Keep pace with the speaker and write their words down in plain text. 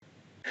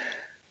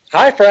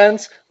Hi,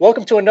 friends.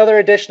 Welcome to another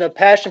edition of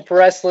Passion for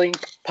Wrestling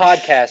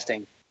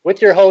Podcasting with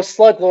your host,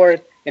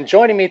 Sluglord. And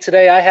joining me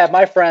today, I have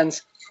my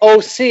friends,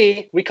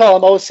 OC. We call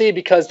him OC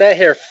because that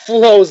hair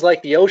flows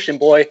like the ocean,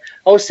 boy.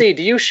 OC,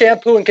 do you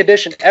shampoo and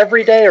condition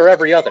every day or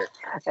every other?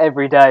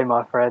 Every day,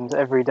 my friend.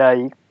 Every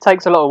day. It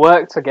takes a lot of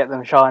work to get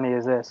them shiny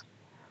as this.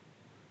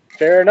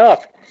 Fair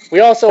enough. We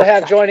also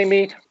have joining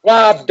me,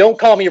 Rob. Don't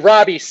call me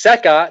Robbie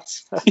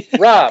Secotts.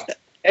 Rob,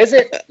 is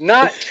it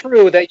not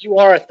true that you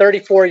are a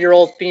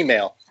 34-year-old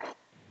female?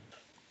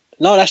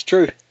 No, that's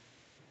true.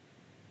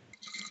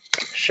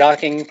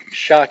 Shocking,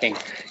 shocking.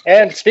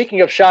 And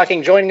speaking of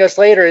shocking, joining us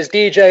later is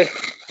DJ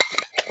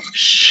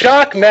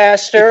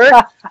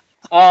Shockmaster.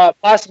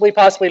 Possibly,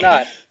 possibly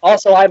not.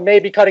 Also, I may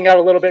be cutting out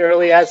a little bit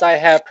early as I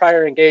have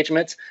prior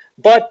engagements.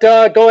 But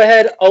go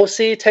ahead,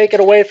 OC, take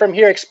it away from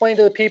here. Explain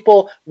to the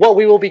people what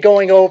we will be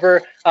going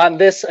over on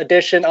this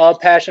edition of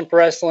Passion for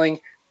Wrestling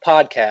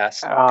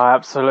podcast. Oh,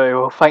 absolutely.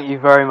 Well, thank you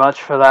very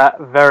much for that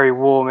very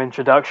warm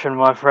introduction,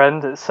 my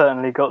friend. It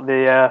certainly got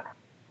the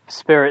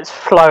spirits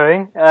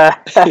flowing.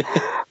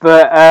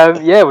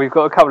 But yeah, we've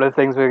got a couple of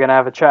things we're going to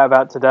have a chat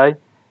about today.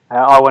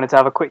 I wanted to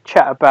have a quick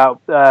chat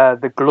about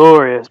the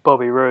glorious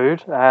Bobby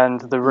Roode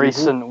and the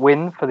recent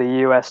win for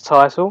the US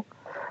title.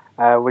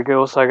 We're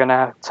also going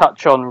to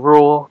touch on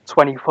Raw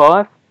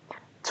 25,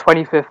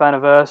 25th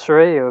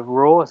anniversary of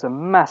Raw. It's a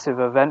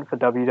massive event for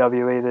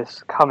WWE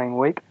this coming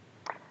week.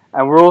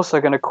 And we're also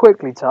going to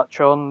quickly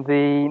touch on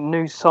the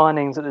new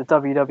signings at the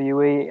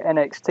WWE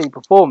NXT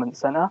Performance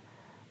Center,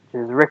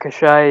 which is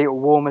Ricochet,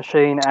 War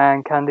Machine,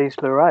 and Candice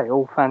LeRae.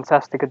 All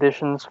fantastic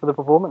additions for the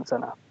Performance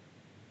Center.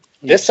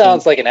 This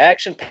sounds like an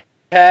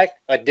action-packed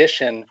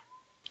edition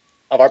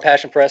of our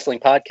Passion for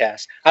Wrestling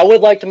podcast. I would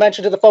like to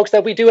mention to the folks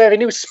that we do have a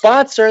new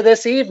sponsor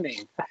this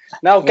evening.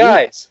 Now,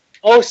 guys,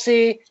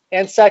 OC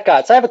and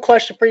Secotts, I have a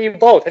question for you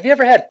both. Have you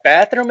ever had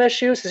bathroom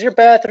issues? Has your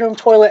bathroom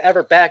toilet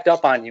ever backed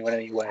up on you in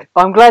any way?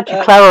 I'm glad you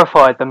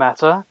clarified the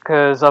matter,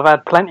 because I've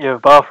had plenty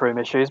of bathroom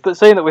issues, but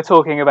seeing that we're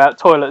talking about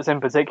toilets in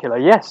particular,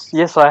 yes,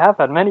 I have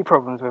had many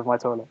problems with my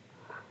toilet.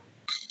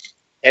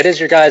 It is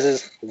your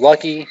guys'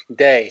 lucky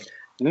day.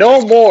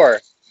 No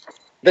more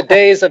the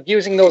days of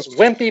using those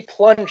wimpy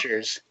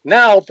plungers.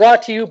 Now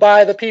brought to you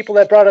by the people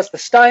that brought us the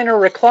Steiner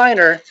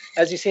recliner,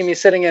 as you see me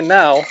sitting in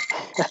now.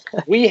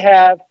 We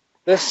have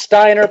the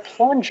Steiner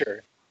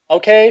plunger.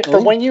 Okay,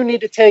 for when you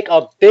need to take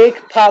a big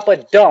papa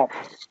dump,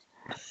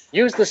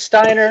 use the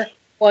Steiner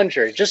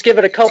plunger. Just give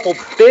it a couple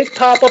big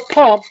papa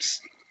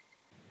pumps,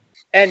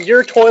 and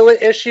your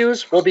toilet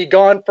issues will be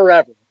gone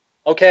forever.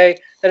 Okay,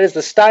 that is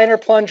the Steiner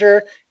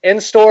plunger in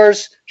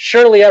stores,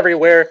 surely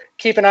everywhere.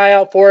 Keep an eye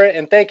out for it,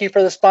 and thank you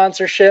for the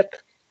sponsorship.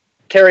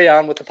 Carry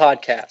on with the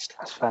podcast.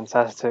 That's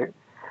fantastic.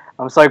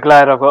 I'm so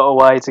glad I've got a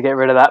way to get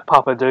rid of that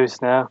Papa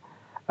Deuce now.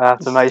 I have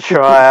to make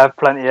sure I have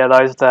plenty of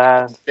those to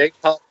hand. Big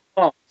pumps.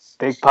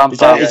 Big pump.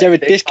 Is there a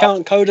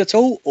discount code at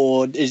all,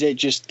 or is it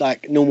just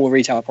like normal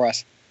retail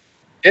price?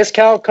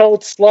 Discount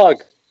code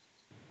SLUG.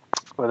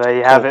 Well, there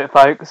you have it,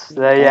 folks.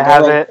 There you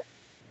have it.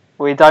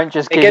 We don't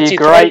just give you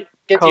great.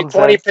 It gets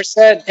you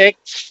 20%. It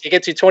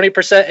gets you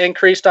 20%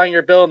 increased on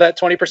your bill. That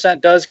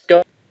 20% does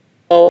go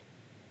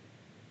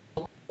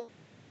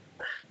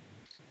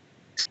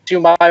to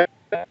my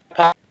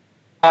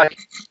pocket.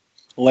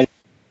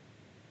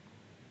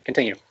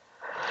 Continue.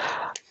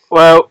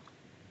 Well,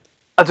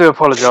 I do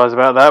apologise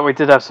about that. We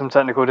did have some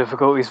technical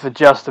difficulties for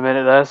just a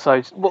minute there.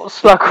 So what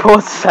Slug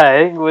was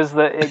saying was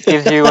that it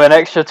gives you an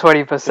extra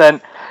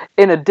 20%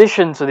 in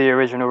addition to the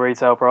original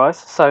retail price.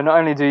 So not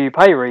only do you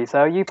pay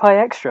retail, you pay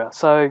extra.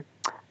 So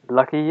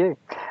lucky you.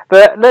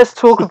 But let's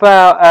talk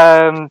about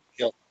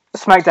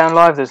SmackDown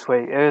Live this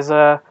week. It was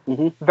a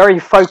very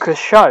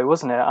focused show,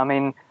 wasn't it? I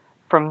mean,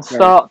 from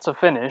start to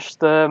finish,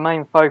 the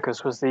main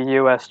focus was the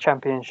US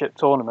Championship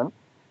Tournament.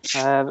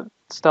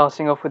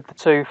 Starting off with the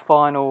two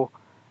final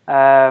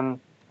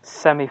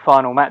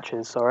semi-final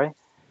matches,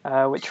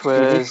 which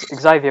was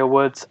Xavier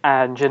Woods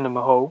and Jinder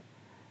Mahal.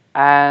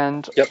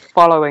 And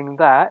following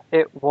that,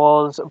 it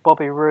was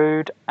Bobby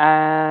Roode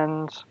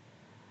and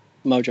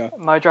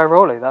Mojo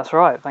Rawley, that's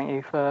right. Thank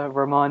you for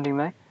reminding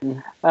me.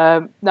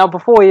 Now,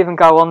 before we even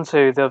go on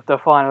to the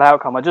final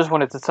outcome, I just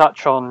wanted to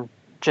touch on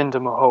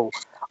Jinder Mahal.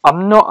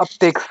 I'm not a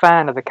big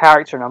fan of the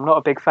character and I'm not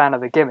a big fan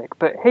of the gimmick,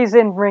 but his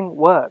in-ring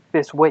work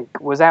this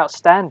week was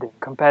outstanding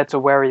compared to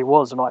where he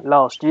was like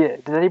last year.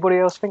 Did anybody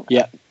else think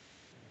that?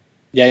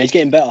 Yeah, he's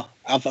getting better.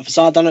 I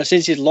don't know,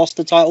 since he's lost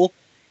the title,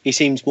 he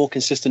seems more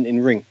consistent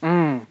in ring.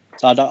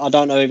 So I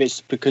don't know if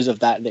it's because of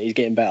that he's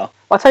getting better.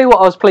 I'll tell you what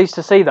I was pleased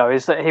to see, though,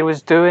 is that he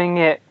was doing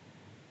it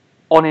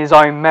on his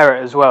own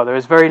merit as well. There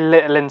was very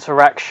little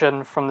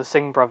interaction from the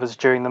Singh brothers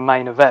during the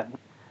main event.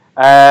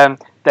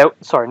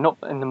 Sorry, not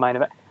in the main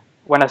event.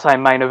 When I say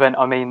main event,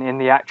 I mean in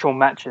the actual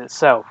match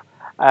itself.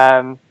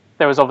 There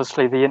was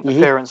obviously the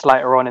interference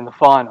later on in the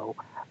final,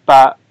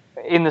 but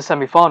in the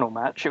semi-final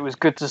match, it was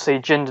good to see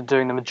Jinder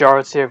doing the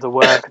majority of the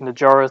work and the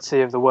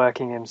majority of the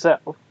working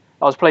himself.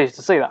 I was pleased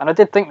to see that, and I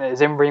did think that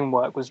his in-ring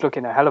work was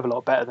looking a hell of a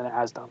lot better than it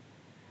has done.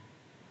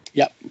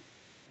 Yep.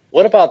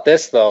 What about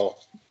this, though?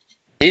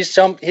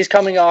 He's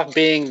coming off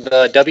being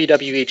the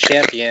WWE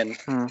champion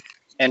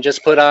and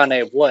just put on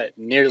a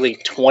nearly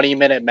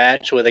 20-minute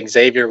match with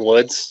Xavier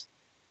Woods.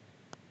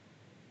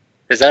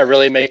 Does that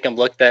really make him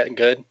look that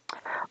good?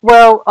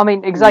 Well, I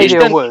mean,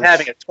 Xavier Woods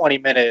having a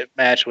 20-minute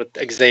match with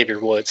Xavier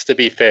Woods, to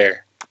be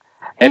fair.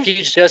 If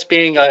he's just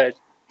being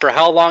for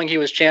how long he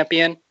was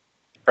champion,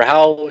 for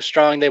how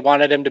strong they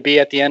wanted him to be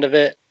at the end of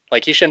it,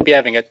 like he shouldn't be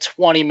having a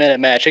 20-minute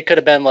match. It could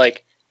have been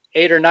like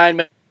 8 or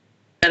 9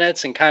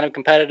 minutes and kind of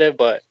competitive,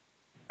 but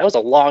that was a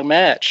long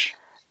match.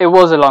 It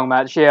was a long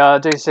match, yeah, I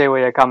do see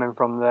where you're coming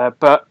from there.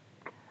 But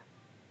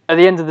at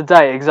the end of the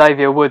day,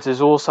 Xavier Woods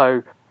is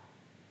also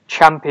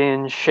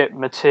championship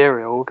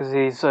material because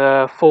he's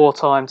a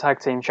 4-time tag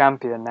team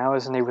champion now,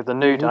 isn't he, with the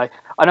New Day?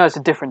 I know it's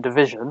a different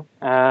division,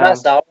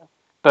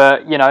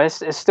 but you know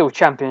it's still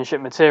championship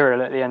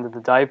material at the end of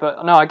the day.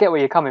 But no, I get where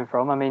you're coming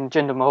from. I mean,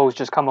 Jinder Mahal's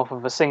just come off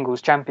of a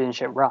singles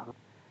championship run.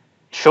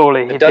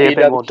 Surely he'd be a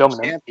bit more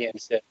dominant.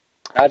 Championship,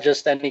 not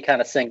just any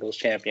kind of singles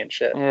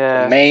championship.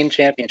 Yeah, the main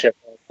championship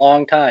for a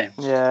long time.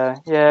 Yeah.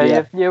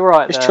 You're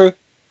right. It's true.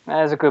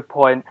 That's a good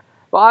point.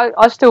 But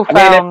I still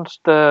found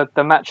the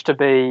match to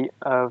be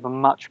of a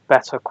much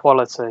better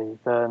quality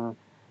than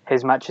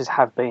his matches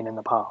have been in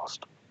the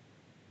past.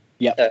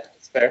 Yeah,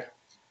 that's fair.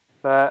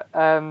 But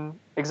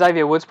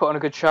Xavier Woods put on a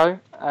good show.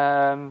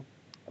 I'm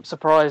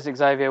surprised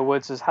Xavier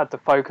Woods has had the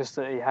focus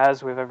that he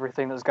has with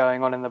everything that's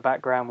going on in the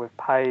background with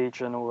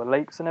Paige and all the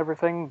leaks and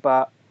everything,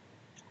 but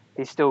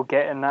he's still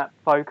getting that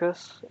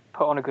focus.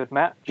 Put on a good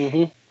match.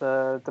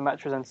 The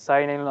match was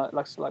entertaining.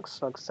 Like I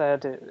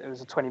said, it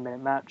was a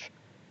 20-minute match.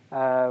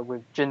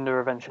 With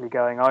Jinder eventually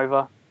going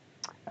over,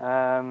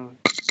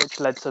 which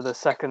led to the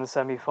second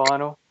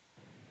semi-final,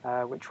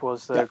 which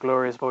was the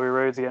glorious Bobby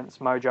Roode against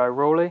Mojo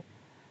Rawley.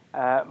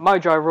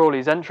 Mojo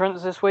Rawley's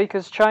entrance this week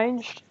has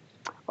changed.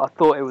 I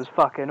thought it was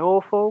fucking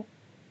awful.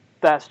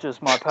 That's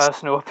just my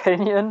personal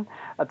opinion.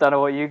 I don't know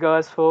what you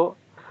guys thought.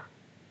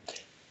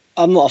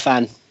 I'm not a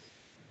fan.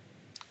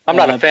 I'm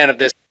not a fan of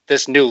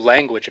this new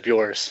language of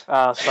yours.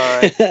 Oh,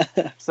 sorry.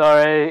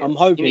 Sorry. I'm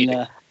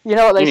hoping... You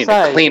know what they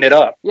say? To clean it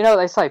up. You know what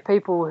they say?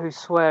 People who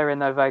swear in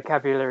their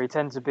vocabulary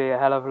tend to be a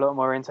hell of a lot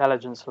more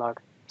intelligent, Slug.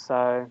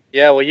 So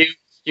yeah, well,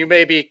 you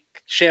may be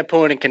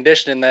shampooing and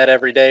conditioning that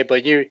every day,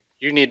 but you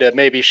need to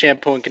maybe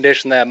shampoo and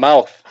condition that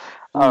mouth.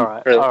 All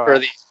right.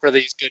 For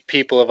these good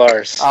people of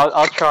ours.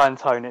 I'll try and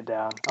tone it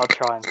down.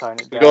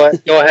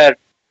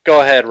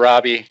 Go ahead,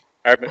 Robbie.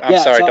 I'm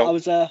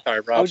sorry.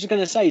 Sorry, Rob. I was just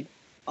going to say,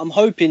 I'm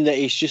hoping that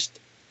it's just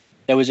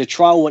there was a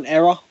trial and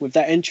error with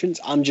that entrance.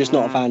 I'm just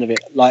not a fan of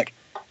it. Like.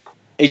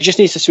 He just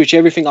needs to switch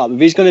everything up. If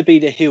he's going to be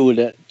the heel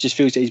that just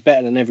feels that he's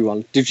better than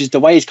everyone, which is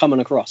the way he's coming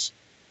across,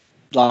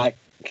 like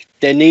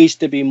there needs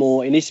to be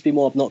more. It needs to be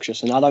more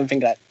obnoxious, and I don't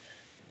think that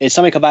there's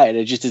something about it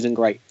that just isn't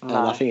great. No.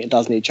 And I think it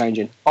does need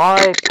changing.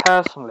 I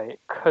personally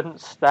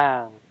couldn't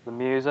stand the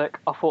music.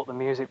 I thought the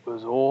music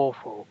was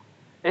awful.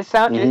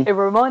 It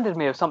reminded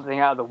me of something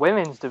out of the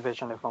women's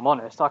division. If I'm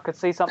honest, I could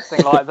see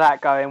something like that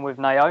going with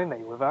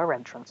Naomi with her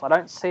entrance. I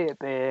don't see it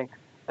being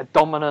a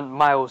dominant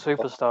male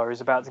superstar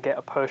who's about to get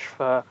a push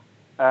for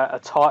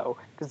a title,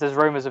 because there's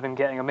rumours of him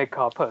getting a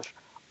mid-card push.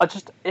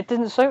 It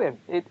didn't suit him.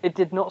 It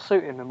did not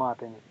suit him, in my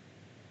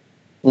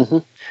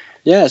opinion.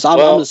 Yeah, so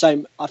I'm the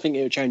same. I think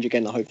it will change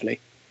again,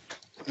 hopefully.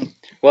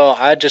 Well,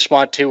 I just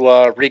want to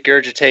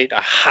regurgitate a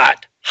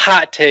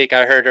hot take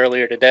I heard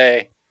earlier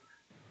today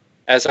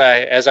as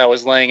I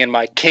was laying in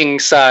my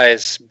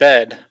king-size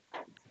bed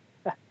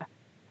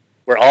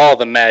where all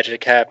the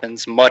magic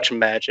happens, much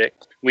magic.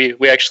 We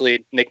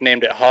actually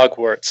nicknamed it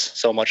Hogwarts,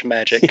 so much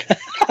magic.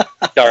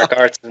 Dark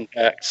arts, in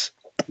fact.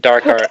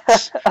 Dark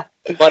arts.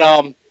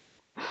 But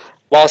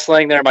whilst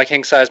laying there in my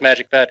king-size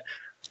magic bed,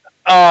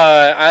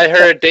 I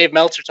heard Dave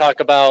Meltzer talk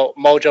about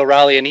Mojo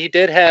Rawley, and he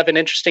did have an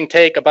interesting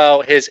take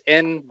about his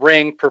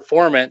in-ring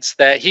performance,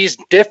 that he's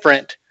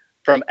different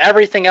from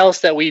everything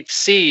else that we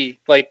see,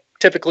 like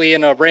typically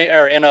in a ring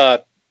or in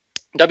a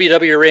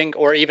WWE ring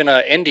or even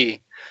a indie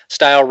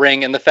style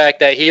ring, and the fact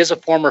that he is a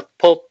former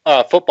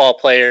football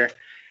player.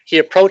 He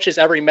approaches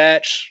every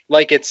match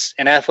like it's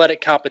an athletic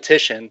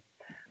competition.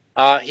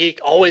 He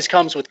always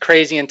comes with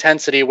crazy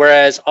intensity,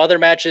 whereas other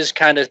matches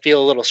kind of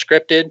feel a little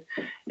scripted,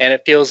 and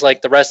it feels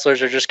like the wrestlers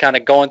are just kind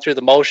of going through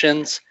the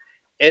motions.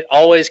 It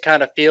always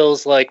kind of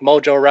feels like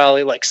Mojo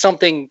Rawley, like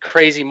something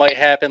crazy might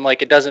happen.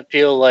 Like it doesn't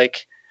feel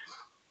like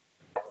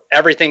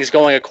everything's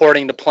going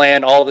according to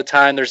plan all the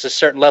time. There's a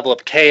certain level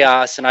of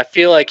chaos, and I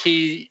feel like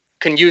he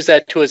can use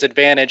that to his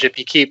advantage if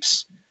he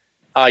keeps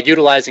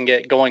utilizing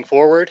it going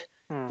forward.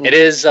 It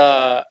is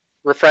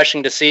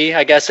refreshing to see.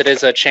 I guess it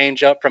is a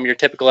change up from your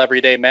typical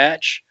everyday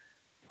match.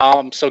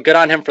 So good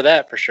on him for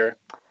that, for sure.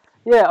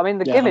 Yeah, I mean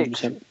the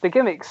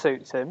gimmick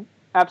suits him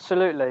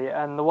absolutely,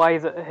 and the way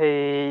that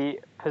he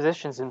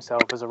positions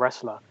himself as a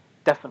wrestler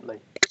definitely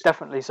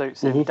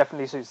suits him.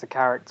 Definitely suits the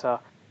character.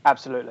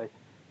 Absolutely.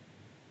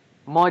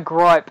 My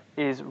gripe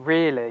is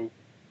really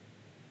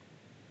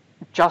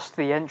just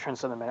the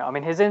entrance at the minute. I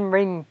mean, his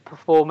in-ring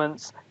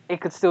performance, it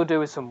could still do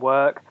with some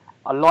work.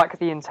 I like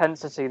the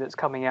intensity that's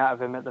coming out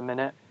of him at the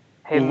minute.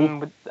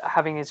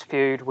 having his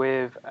feud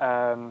with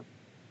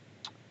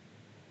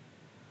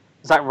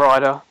Zack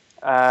Ryder,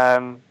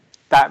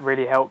 that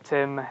really helped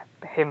him.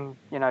 Him,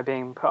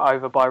 being put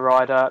over by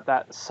Ryder,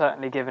 that's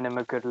certainly given him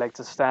a good leg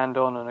to stand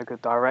on and a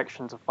good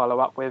direction to follow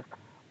up with.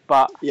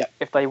 But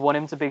if they want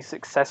him to be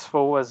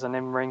successful as an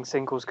in-ring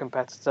singles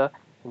competitor,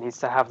 he needs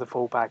to have the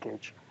full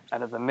package.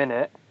 And at the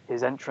minute,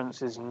 his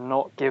entrance is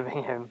not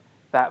giving him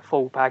that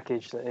full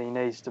package that he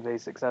needs to be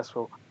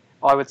successful.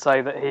 I would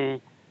say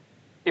that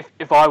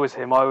if I was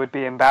him, I would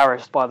be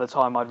embarrassed by the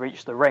time I'd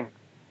reach the ring.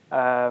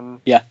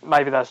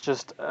 Maybe that's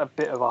just a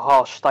bit of a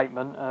harsh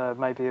statement,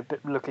 maybe a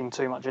bit looking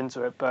too much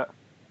into it, but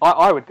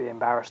I would be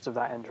embarrassed of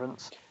that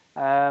entrance.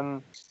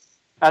 And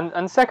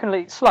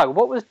secondly, Slug,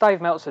 what was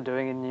Dave Meltzer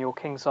doing in your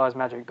king-size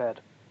magic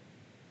bed?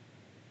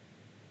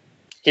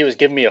 He was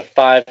giving me a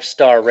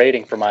 5-star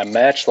rating for my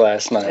match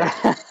last night.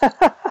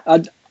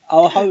 I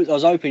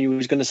was hoping you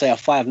was going to say a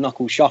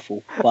 5-knuckle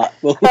shuffle, but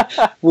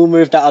we'll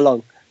move that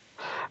along.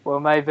 Well,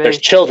 maybe. There's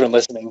children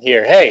listening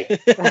here. Hey!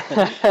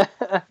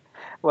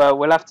 Well,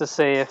 we'll have to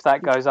see if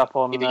that goes up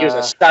on... You need to use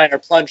a Steiner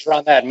plunger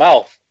on that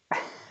mouth.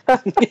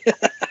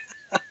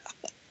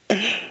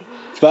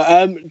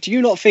 But do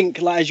you not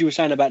think, like as you were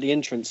saying about the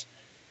entrance,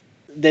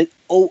 that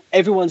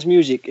everyone's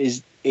music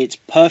it's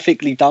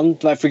perfectly done?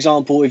 Like, for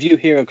example, if you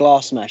hear a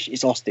glass smash,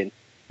 it's Austin.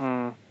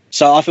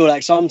 So I feel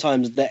like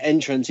sometimes the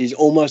entrance is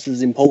almost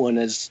as important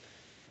as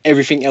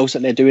everything else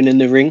that they're doing in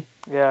the ring.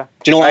 Yeah.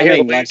 Do you know what I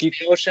mean? Like the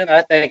ocean,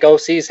 I think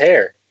OC's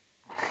hair.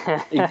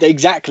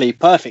 Exactly,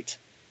 perfect.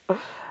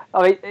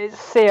 I mean, it's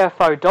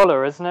CFO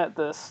Dollar, isn't it?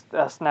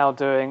 That's now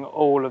doing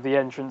all of the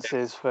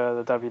entrances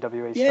for the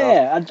WWE stuff.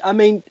 Yeah, I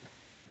mean,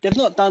 they've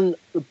not done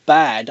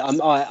bad.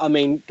 I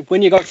mean,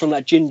 when you go from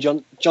that Jim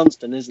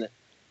Johnston, isn't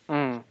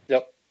it?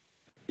 Yep.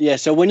 Yeah,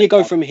 so when you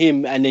go from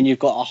him and then you've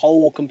got a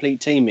whole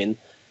complete team in,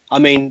 I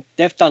mean,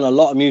 they've done a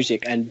lot of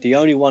music, and the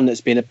only one that's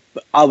been,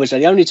 I would say,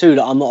 the only two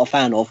that I'm not a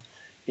fan of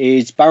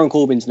is Baron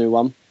Corbin's new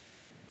one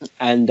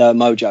and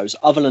Mojo's.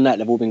 Other than that,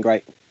 they've all been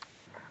great.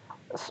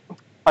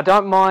 I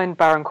don't mind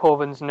Baron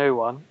Corbin's new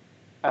one.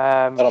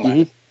 I don't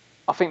mind.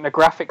 I think the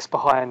graphics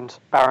behind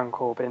Baron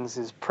Corbin's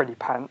is pretty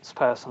pants,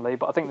 personally,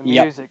 but I think the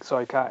music's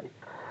okay.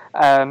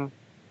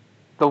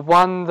 The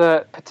one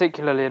that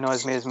particularly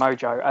annoys me is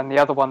Mojo, and the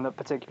other one that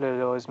particularly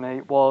annoys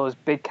me was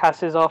Big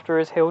Cass's after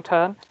his heel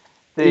turn.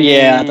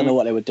 I don't know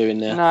what they were doing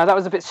there. No, that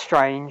was a bit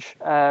strange.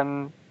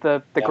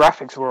 The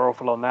graphics were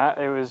awful on that.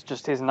 It was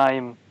just his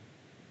name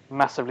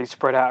massively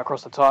spread out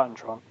across the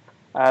Titantron.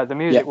 The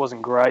music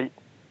wasn't great.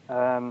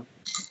 I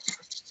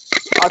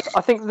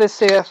think the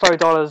CFO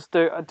Dollars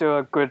do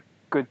a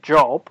good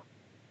job,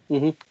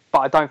 but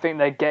I don't think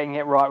they're getting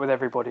it right with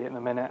everybody at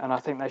the minute, and I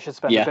think they should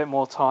spend a bit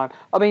more time.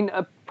 I mean,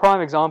 a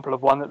prime example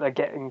of one that they're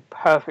getting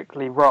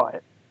perfectly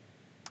right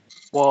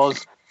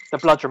was the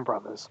Bludgeon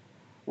Brothers.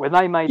 When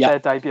they made their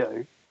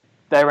debut,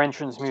 their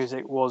entrance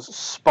music was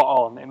spot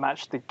on. It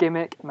matched the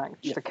gimmick, it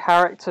matched the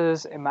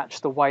characters, it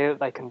matched the way that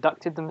they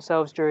conducted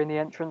themselves during the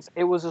entrance.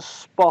 It was a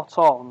spot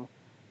on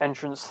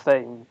entrance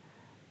theme,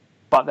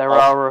 but there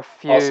are a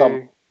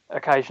few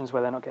occasions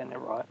where they're not getting it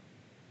right.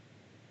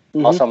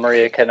 Also,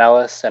 Maria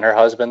Kanellis and her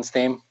husband's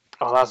theme.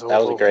 Oh, that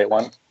was a great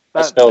one.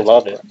 I still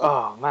love it.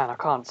 Oh man, I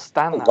can't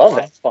stand that. I love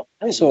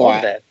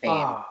that theme.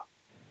 Oh,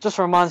 just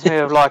reminds me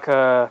of like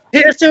a...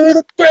 Here's to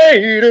the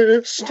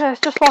greatest! Yeah, it's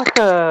just like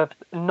a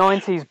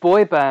 90s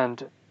boy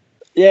band.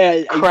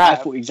 Yeah, crap.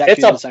 I thought exactly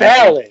the same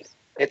ballad. Thing.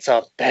 It's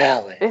a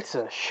ballad. It's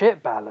a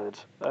shit ballad.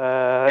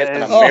 It's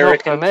an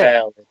American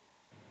ballad.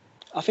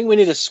 I think we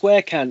need a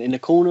swear can in the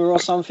corner or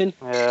something.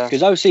 Yeah.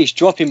 Because OC's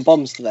dropping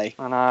bombs today.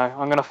 I know.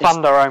 I'm going to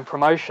fund our own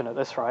promotion at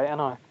this rate,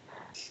 aren't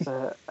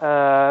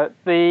I?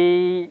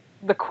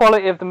 The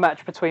quality of the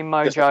match between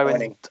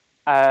Mojo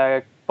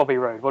and Bobby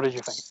Roode, what did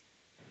you think?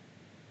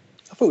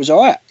 I thought it was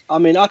alright. I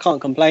mean, I can't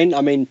complain.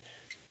 I mean,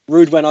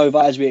 Roode went over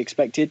as we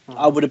expected.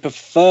 I would have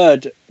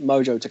preferred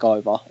Mojo to go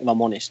over, if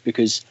I'm honest,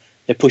 because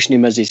they're pushing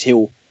him as his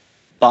heel.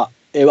 But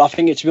I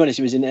think, to be honest,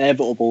 it was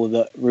inevitable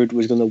that Roode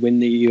was going to win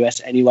the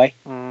US anyway.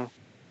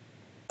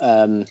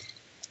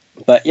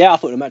 But yeah, I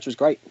thought the match was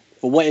great.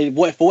 For what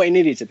it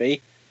needed to be,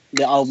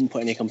 I wouldn't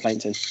put any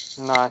complaints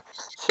in. No.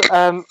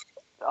 So,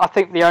 I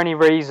think the only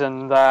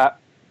reason that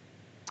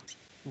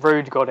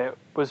Roode got it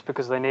was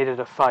because they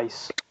needed a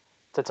face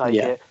to take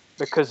it,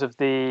 because of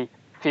the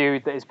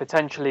feud that is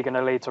potentially going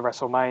to lead to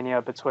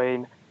WrestleMania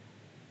between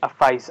a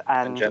face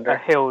and a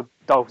heel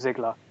Dolph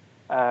Ziggler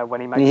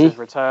when he makes his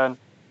return.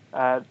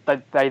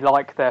 They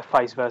like their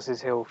face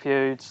versus heel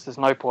feuds. There's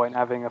no point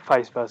having a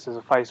face versus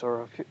a face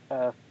or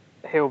a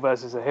heel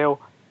versus a heel.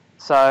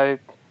 So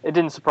it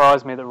didn't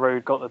surprise me that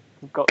Roode got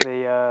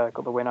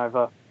the win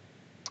over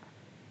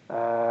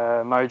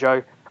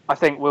Mojo. I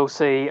think we'll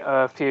see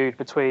a feud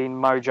between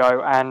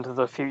Mojo and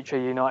the future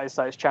United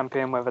States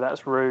champion, whether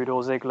that's Roode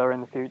or Ziggler in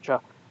the future.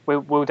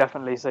 We'll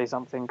definitely see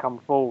something come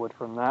forward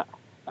from that.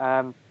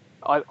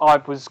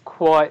 I was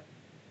quite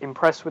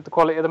impressed with the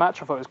quality of the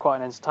match. I thought it was quite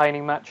an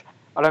entertaining match.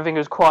 I don't think it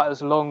was quite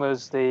as long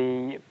as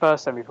the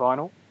first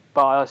semi-final,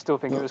 but I still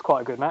think it was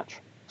quite a good match.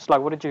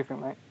 Slug, what did you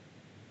think, mate?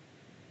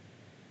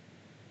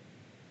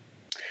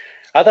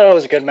 I thought it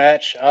was a good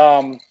match.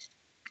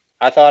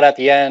 I thought at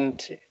the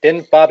end,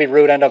 didn't Bobby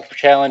Roode end up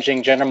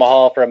challenging Jinder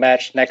Mahal for a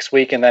match next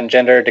week, and then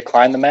Jinder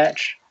declined the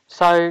match?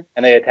 So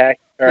And they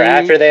attacked, or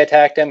after they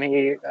attacked him,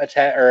 he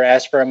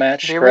asked for a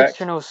match. the correct?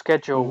 original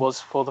schedule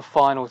was for the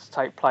final to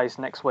take place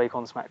next week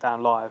on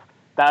SmackDown Live.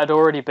 That had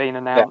already been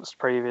announced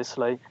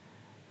previously.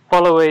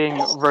 Following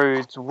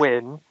Roode's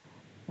win,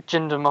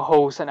 Jinder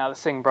Mahal sent out the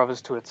Singh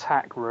brothers to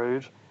attack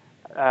Roode.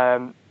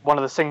 One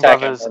of the Singh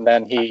brothers, and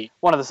then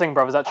one of the Singh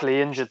brothers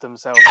actually injured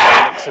themselves by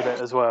the looks of it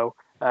as well.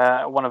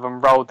 One of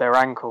them rolled their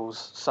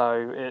ankles,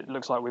 so it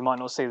looks like we might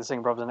not see the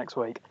Singh brothers next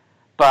week.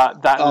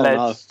 But that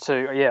led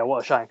to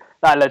what a shame.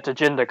 That led to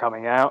Jinder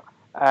coming out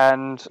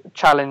and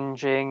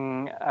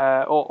challenging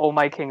or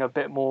making a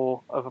bit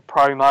more of a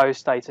promo,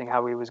 stating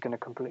how he was going to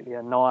completely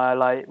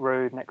annihilate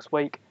Roode next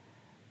week.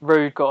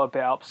 Roode got a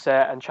bit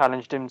upset and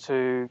challenged him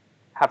to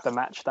have the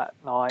match that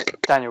night.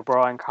 Daniel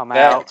Bryan come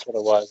out that's what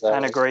it was,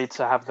 and agreed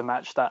to have the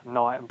match that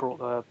night and brought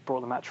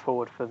the match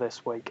forward for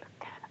this week,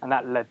 and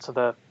that led to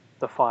the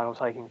final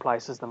taking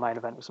place as the main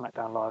event of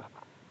SmackDown Live.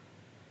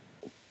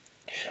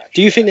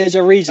 Do you think there's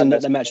a reason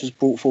that the match was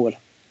brought forward?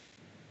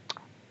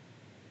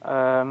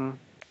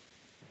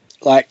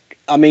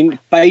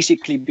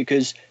 Basically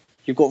because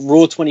you've got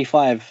Raw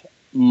 25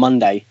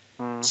 Monday.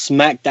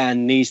 SmackDown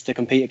needs to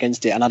compete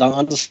against it, and I don't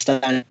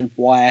understand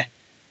why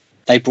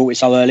they brought it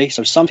so early.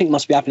 So something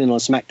must be happening on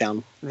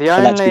SmackDown. The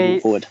only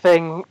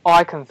thing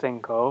I can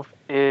think of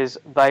is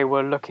they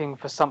were looking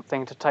for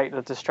something to take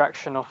the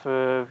distraction off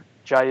of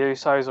Jey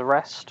Uso's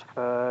arrest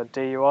for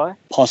DUI.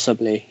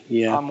 Possibly,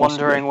 yeah. I'm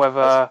wondering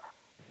whether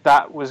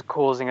that was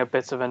causing a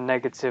bit of a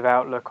negative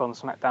outlook on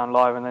SmackDown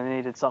Live, and they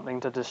needed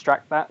something to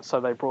distract that, so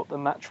they brought the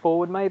match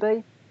forward.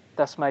 Maybe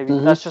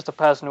that's just a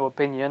personal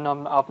opinion.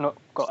 I've not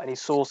got any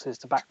sources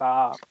to back that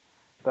up,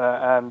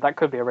 but that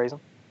could be a reason.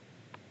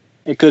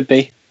 It could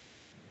be.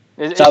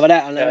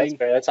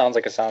 That sounds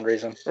like a sound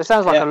reason. It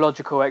sounds like a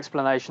logical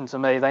explanation to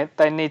me.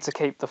 They need to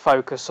keep the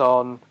focus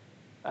on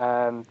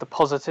the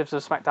positives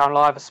of SmackDown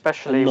Live,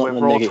 especially with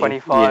Raw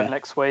 25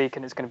 next week,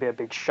 and it's going to be a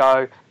big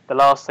show. The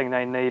last thing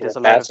they need is a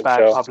lot of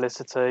bad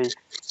publicity.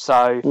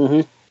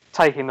 So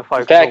taking the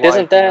focus away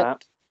from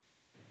that.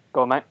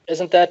 Go on, mate.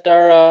 Isn't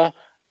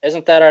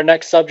that our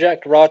next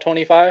subject, Raw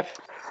 25?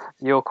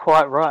 You're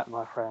quite right,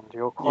 my friend.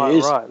 You're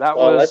quite right.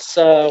 Let's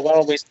why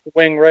don't we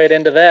swing right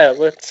into that?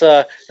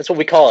 That's what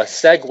we call a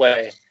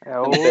segue.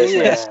 Oh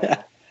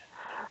yeah.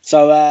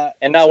 So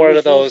and not one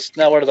of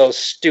those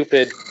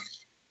stupid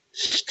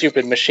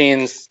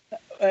machines.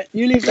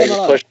 You leave them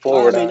alone. Push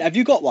forward. Have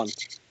you got one?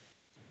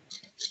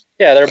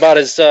 Yeah, they're about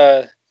as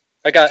I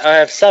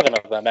have 7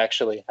 of them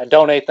actually. I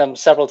donate them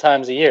several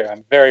times a year.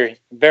 I'm very,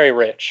 very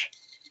rich.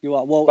 You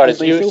are. Well,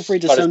 feel free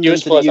to send them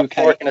to the UK.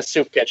 A fork in a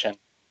soup kitchen.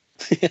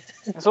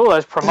 It's all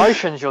those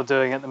promotions you're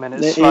doing at the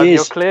minute.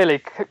 You're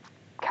clearly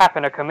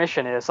capping a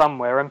commission here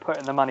somewhere and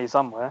putting the money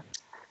somewhere.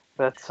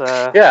 But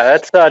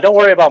that's don't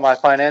worry about my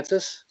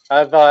finances.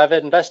 I've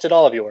invested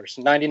all of yours,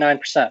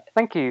 99%.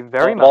 Thank you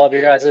very much. All of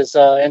your guys'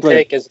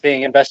 intake is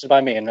being invested by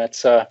me, and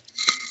that's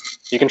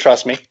you can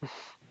trust me.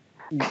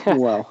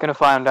 Well, going to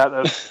find out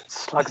that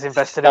Slug's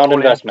invested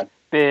in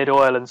beard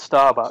oil and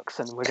Starbucks,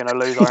 and we're going to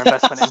lose our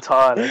investment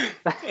entirely.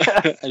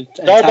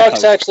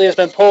 Starbucks actually has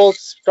been pulled.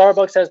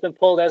 Starbucks has been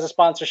pulled as a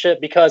sponsorship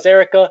because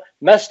Erica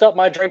messed up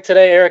my drink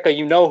today. Erica,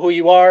 you know who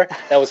you are.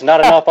 That was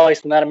not enough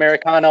ice in that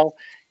Americano.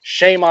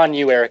 Shame on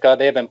you, Erica.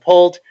 They have been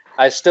pulled.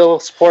 I still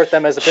support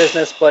them as a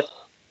business, but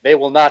they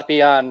will not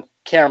be on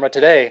camera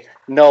today.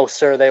 No,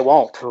 sir, they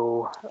won't.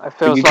 Ooh,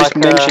 you just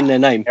mentioned their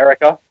name,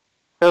 Erica.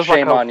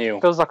 Shame on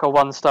you. Feels like a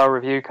 1-star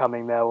review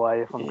coming their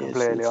way, if I'm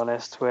completely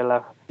honest.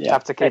 We'll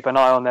have to keep an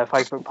eye on their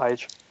Facebook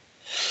page.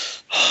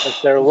 If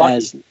they're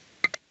lucky.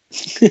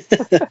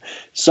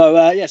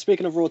 So,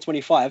 speaking of Raw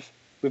 25,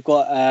 we've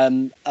got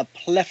a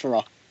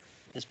plethora,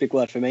 that's a big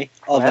word for me,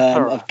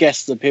 of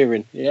guests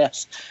appearing.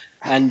 Yes.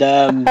 And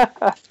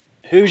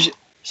who's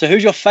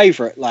your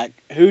favourite? Like,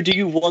 who do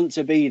you want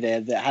to be there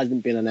that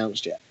hasn't been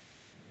announced yet?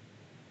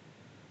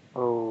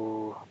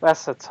 Oh,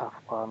 that's a tough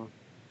one.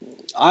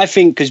 I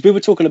think, because we were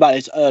talking about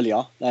this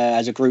earlier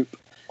as a group,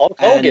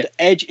 and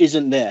Edge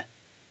isn't there.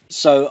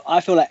 So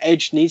I feel like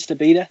Edge needs to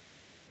be there.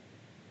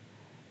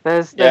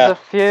 There's a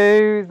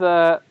few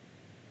that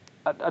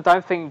I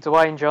don't think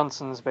Dwayne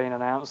Johnson's been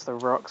announced. The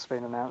Rock's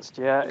been announced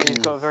yet. He's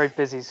got a very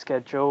busy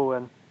schedule,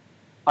 and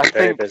I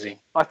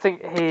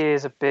think he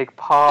is a big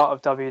part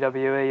of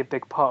WWE, a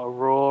big part of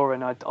Raw,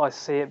 and I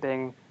see it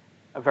being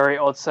a very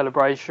odd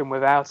celebration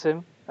without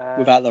him.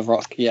 Without The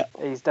Rock, yeah.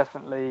 He's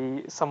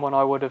definitely someone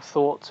I would have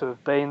thought to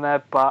have been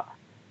there, but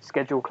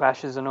schedule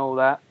clashes and all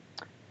that.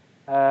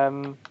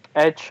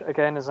 Edge,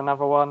 again, is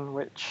another one,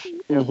 which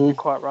you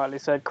quite rightly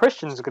said.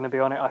 Christian's going to be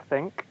on it, I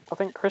think.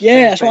 Christian.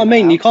 Yeah, that's what I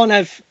mean. You can't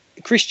have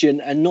Christian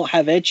and not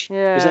have Edge.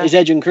 Yeah. Is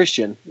Edge and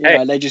Christian.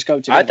 They just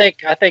go together.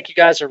 I think you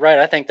guys are right.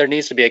 I think there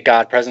needs to be a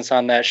God presence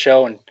on that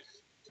show, and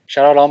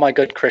shout out all my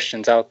good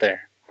Christians out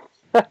there.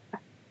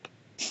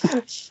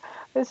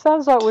 It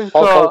sounds like we've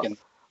Hulk got... Hogan.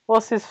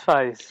 What's his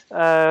face?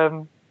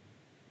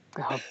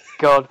 Oh,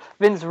 God.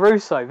 Vince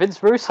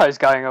Russo's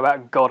going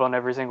about God on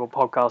every single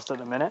podcast at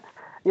the minute.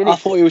 I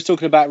thought you was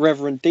talking about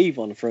Reverend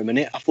Devon for a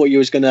minute. I thought you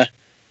was going to,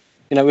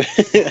 we were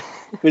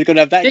going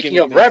to have that. Speaking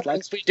of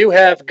reverence, we do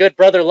have good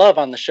brother love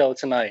on the show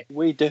tonight.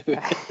 We do.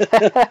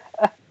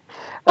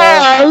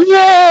 I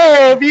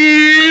love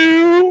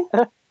you!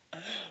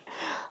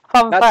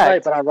 Fun Not fact,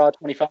 tonight, but on Raw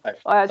 25.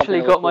 I actually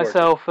Something to got look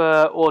forward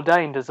myself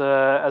ordained as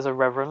a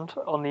reverend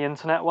on the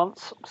internet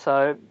once.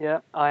 So,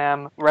 yeah, I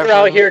am to. Reverend. You're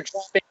out here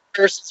dropping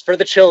curses for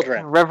the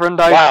children. Reverend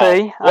OT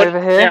Wow. What over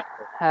an here.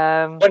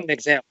 What an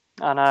example.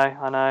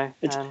 I know.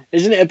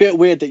 Isn't it a bit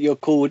weird that you're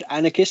called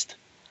anarchist?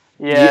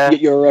 Yeah.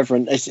 You're a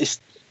reverend.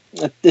 It's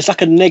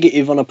like a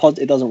negative on a pod.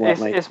 It doesn't work,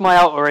 mate. It's my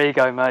alter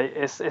ego, mate.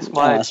 It's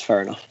my. That's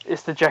fair enough.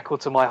 It's the Jekyll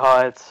to my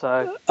Hyde.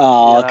 So.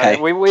 Oh, you know, okay.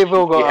 We've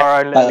all got our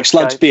own little Like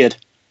Slug's escape. beard.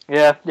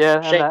 Yeah,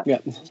 and Shake. that. Yeah.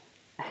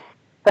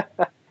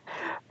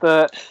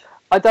 But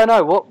I don't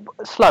know what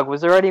Slug.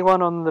 Was there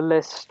anyone on the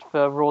list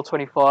for Raw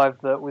 25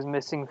 that was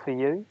missing for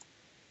you?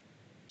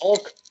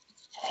 Hulk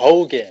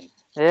Hogan.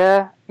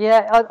 Yeah,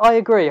 I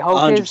agree.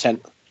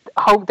 100%.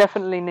 Hulk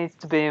definitely needs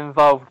to be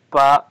involved,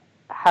 but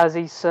has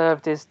he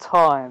served his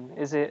time?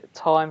 Is it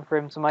time for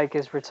him to make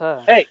his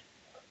return? Hey,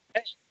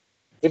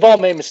 we've all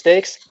made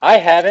mistakes. I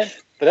haven't,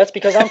 but that's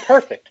because I'm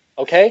perfect,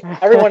 okay?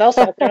 Everyone else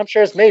out there, I'm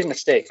sure, has made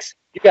mistakes.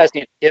 You guys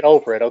need to get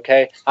over it,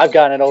 okay? I've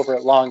gotten over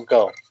it long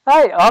ago.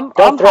 Hey, I'm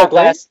Don't throw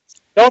happy.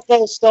 Don't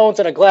throw stones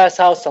in a glass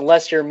house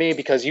unless you're me,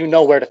 because you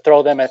know where to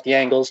throw them at the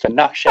angles to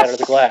not shatter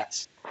the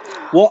glass.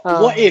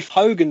 What if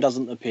Hogan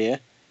doesn't appear,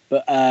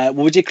 but what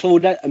was he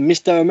called that?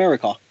 Mr.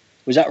 America?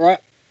 Was that right?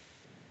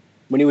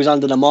 When he was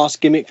under the mask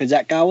gimmick for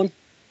Zach Gowen?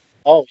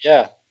 Oh,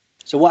 yeah.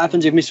 So what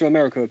happens if Mr.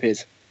 America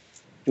appears?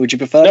 Would you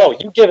prefer No,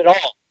 that? you give it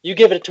all. You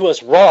give it to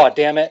us raw,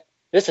 damn it.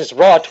 This is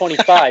Raw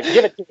 25.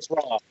 Give it to us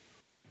raw.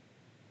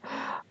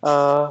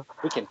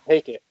 We can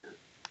take it.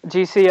 Do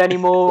you see any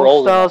more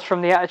Rolling. stars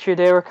from the Attitude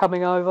Era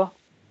coming over?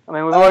 I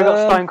mean, we've already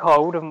got Stone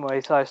Cold, haven't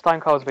we? So Stone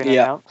Cold's been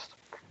announced.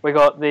 We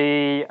got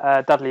the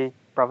Dudley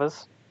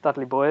brothers,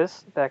 Dudley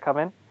boys. They're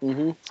coming.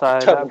 Mm-hmm. So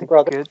that'll be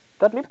good.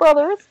 Dudley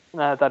brothers?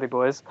 No, Dudley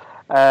boys.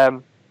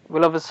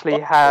 We'll obviously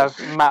have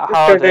Matt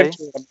Hardy.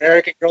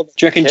 American Girl. Do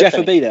you reckon Jeff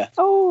will be there?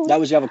 Oh, That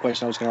was the other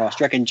question I was going to ask.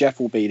 Do you reckon Jeff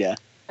will be there?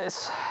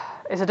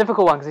 it's a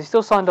difficult one because he's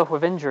still signed off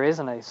with injury,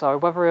 isn't he? So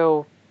whether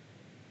he'll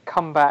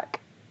come back.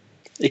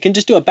 He can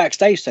just do a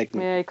backstage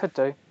segment. Yeah, he could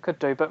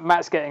do. But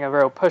Matt's getting a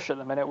real push at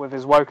the minute with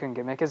his Woken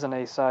gimmick, isn't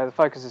he? So the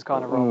focus is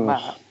kind of on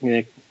Matt.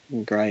 Yeah,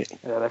 great.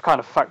 Yeah, they've kind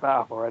of fucked that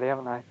up already,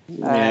 haven't they?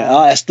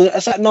 Yeah,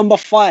 that's at number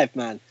 5,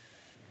 man.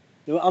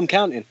 I'm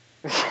counting.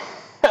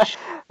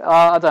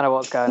 I don't know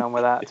what's going on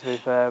with that, to be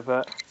fair,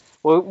 but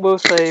we'll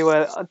see.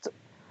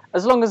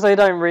 As long as they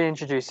don't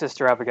reintroduce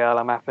Sister Abigail,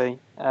 I'm happy.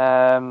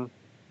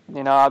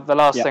 The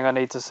last thing I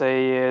need to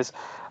see is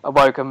a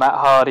Woken Matt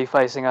Hardy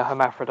facing a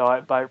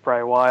hermaphrodite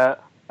Bray Wyatt.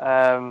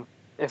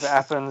 If it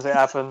happens, it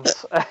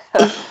happens.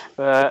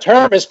 The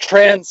term is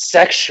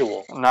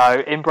transsexual.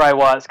 No, in Bray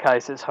Wyatt's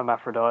case, it's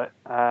hermaphrodite.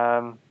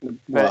 Well,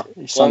 in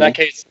that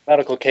case, it's a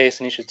medical case,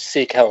 and he should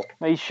seek help.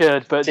 He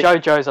should, but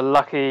JoJo's a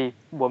lucky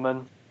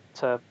woman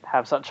to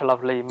have such a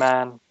lovely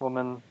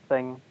man-woman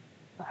thing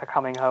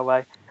coming her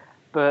way.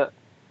 But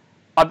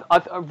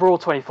Raw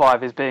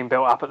 25 is being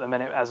built up at the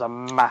minute as a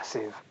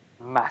massive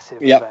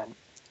event.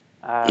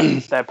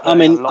 I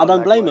mean, I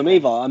don't blame them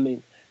either. I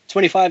mean,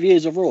 25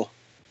 years of Raw.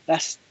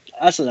 That's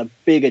a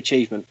big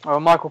achievement. Well,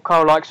 Michael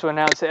Cole likes to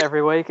announce it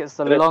every week. It's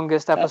the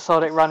longest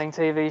episodic running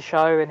TV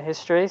show in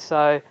history,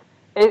 so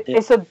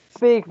it's a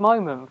big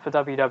moment for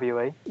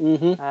WWE.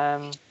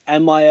 Mm-hmm.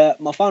 And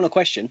my final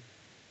question: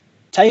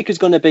 Taker's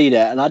going to be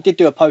there, and I did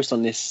do a post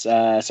on this,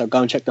 so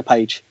go and check the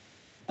page.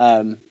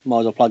 Might as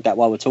well plug that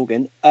while we're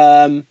talking.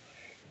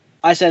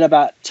 I said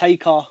about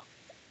Taker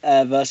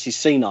versus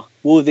Cena.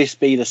 Will this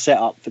be the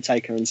setup for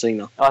Taker and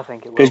Cena? I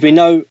think it will. Because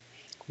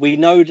we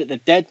know that the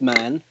Dead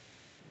Man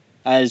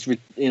has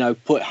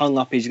hung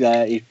up his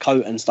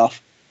coat and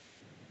stuff.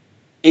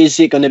 Is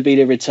it going to be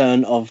the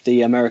return of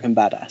the American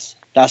Badass?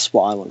 That's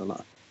what I want to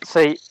know.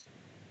 See,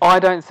 I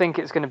don't think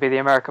it's going to be the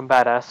American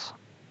Badass.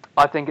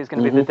 I think it's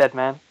going to be the Dead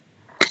Man.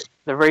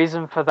 The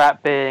reason for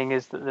that being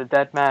is that the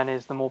Dead Man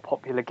is the more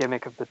popular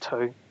gimmick of the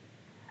two.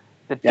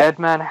 The Dead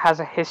Man has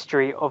a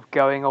history of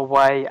going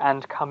away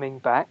and coming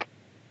back.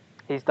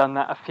 He's done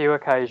that a few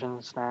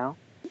occasions now.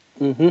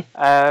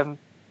 Mm-hmm.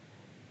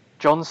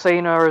 John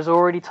Cena has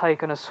already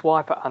taken a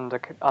swipe at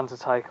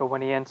Undertaker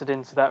when he entered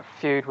into that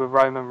feud with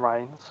Roman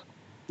Reigns.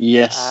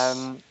 Yes.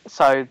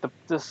 So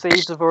the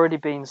seeds have already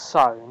been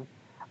sown.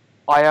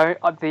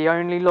 The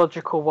only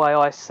logical way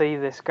I see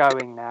this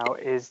going now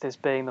is this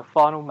being the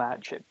final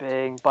match, it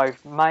being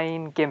both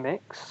main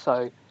gimmicks,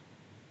 so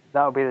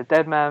that'll be the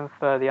Dead Man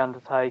for The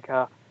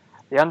Undertaker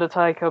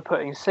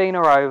putting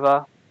Cena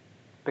over,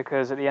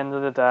 because at the end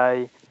of the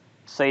day,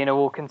 Cena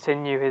will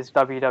continue his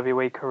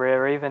WWE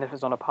career even if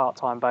it's on a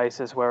part-time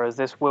basis, whereas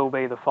this will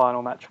be the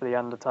final match for The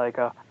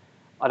Undertaker.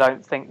 I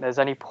don't think there's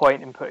any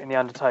point in putting The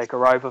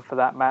Undertaker over for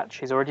that match.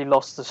 He's already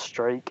lost the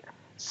streak,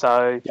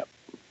 so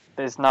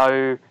there's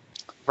no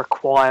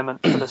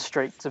requirement for the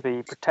streak to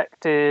be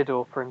protected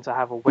or for him to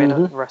have a win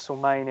at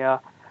WrestleMania.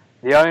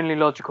 The only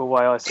logical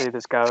way I see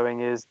this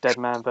going is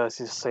Deadman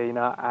versus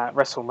Cena at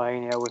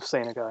WrestleMania with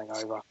Cena going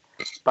over.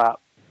 But,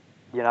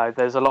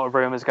 there's a lot of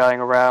rumours going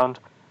around.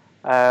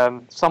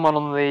 Someone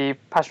on the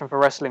Passion for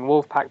Wrestling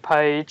Wolfpack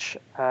page,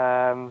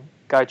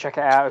 go check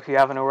it out if you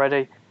haven't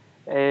already,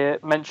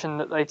 mentioned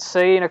that they'd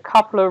seen a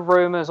couple of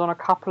rumours on a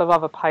couple of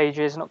other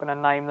pages, not going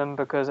to name them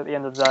because at the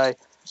end of the day,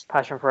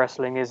 Passion for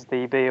Wrestling is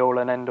the be-all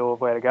and end-all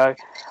of where to go.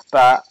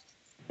 But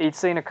he'd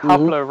seen a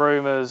couple of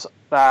rumours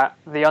that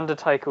The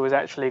Undertaker was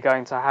actually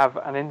going to have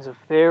an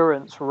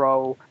interference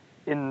role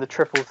in the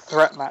triple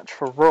threat match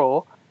for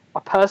Raw. I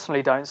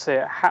personally don't see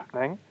it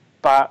happening,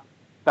 but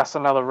that's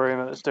another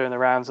rumour that's doing the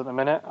rounds at the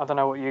minute. I don't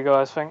know what you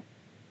guys think.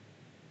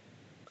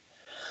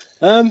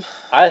 By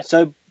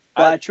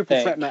a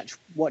triple threat match,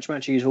 what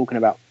match are you talking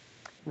about?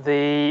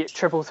 The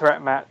triple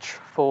threat match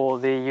for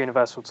the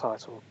Universal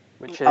title,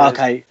 which is Brock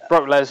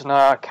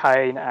Lesnar,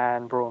 Kane,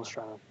 and Braun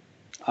Strowman.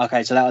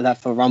 Okay, so that was that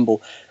for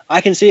Rumble. I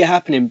can see it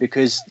happening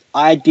because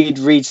I did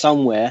read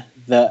somewhere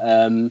that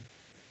an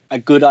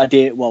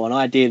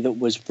idea that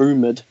was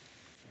rumoured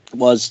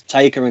was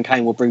Taker and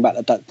Kane will bring back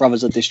the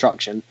Brothers of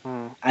Destruction,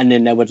 and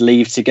then they would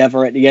leave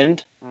together at the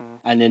end,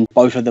 and then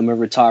both of them would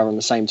retire on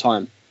the same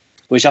time,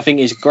 which I think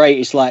is great.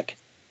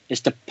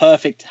 It's the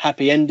perfect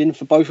happy ending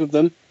for both of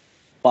them,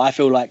 but I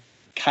feel like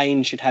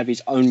Kane should have his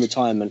own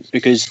retirement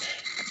because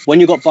when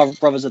you've got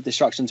Brothers of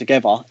Destruction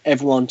together,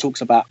 everyone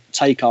talks about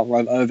Taker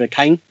over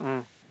Kane.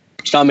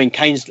 So I mean,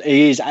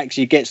 he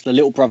actually gets the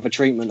little brother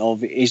treatment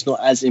of he's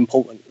not as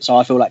important. So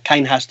I feel like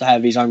Kane has to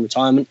have his own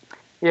retirement.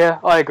 Yeah,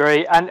 I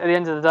agree. And at the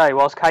end of the day,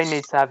 whilst Kane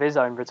needs to have his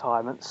own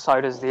retirement, so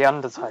does The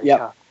Undertaker.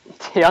 Yep.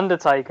 The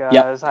Undertaker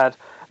has had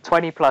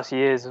 20 plus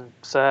years of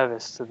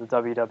service to the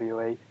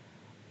WWE.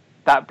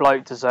 That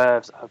bloke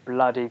deserves a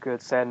bloody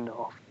good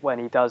send-off when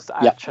he does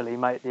actually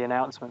make the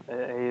announcement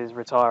that he is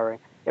retiring.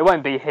 It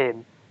won't be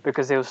him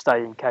because he'll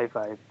stay in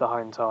kayfabe the whole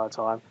entire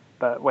time,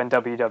 but when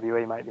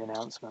WWE make the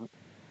announcement.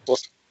 Well,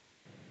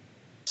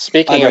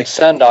 speaking of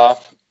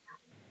send-off,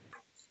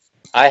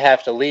 I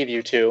have to leave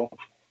you two.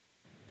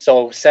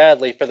 So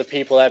sadly for the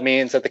people, that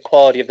means that the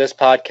quality of this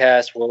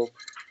podcast will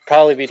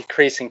probably be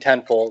decreasing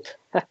tenfold.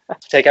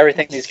 Take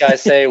everything these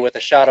guys say with a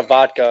shot of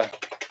vodka.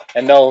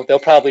 And no, they'll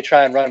probably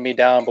try and run me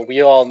down, but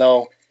we all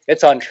know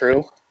it's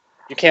untrue.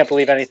 You can't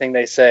believe anything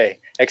they say,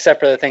 except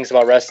for the things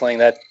about wrestling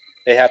that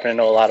they happen to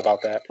know a lot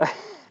about that.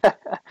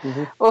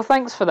 Well,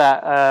 thanks for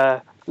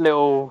that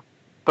little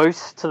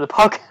boost to the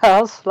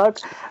podcast, Slug.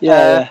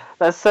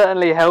 That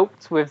certainly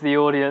helped with the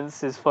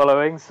audience's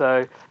following,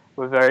 so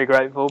we're very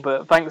grateful.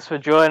 But thanks for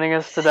joining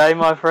us today,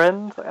 my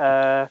friend.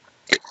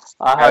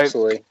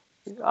 Absolutely.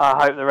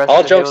 I hope the rest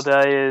of your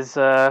day is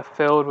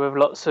filled with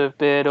lots of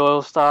beard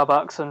oil,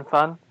 Starbucks, and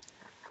fun.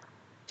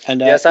 And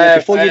yes, I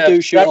have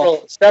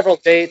several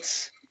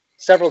dates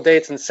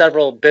and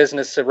several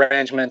business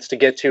arrangements to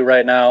get to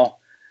right now,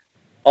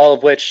 all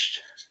of which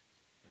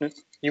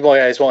you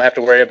guys won't have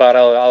to worry about.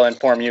 I'll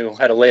inform you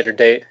at a later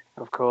date.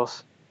 Of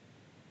course.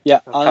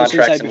 Yeah, I was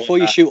going to say, before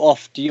you shoot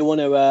off, do you want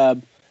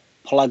to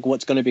plug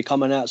what's going to be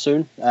coming out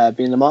soon,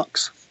 being the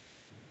Marks?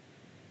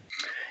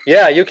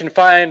 Yeah, you can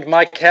find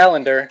my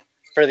calendar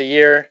for the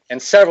year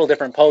and several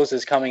different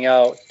poses coming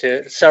out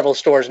to several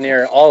stores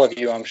near all of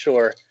you, I'm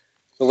sure.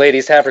 The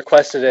ladies have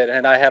requested it,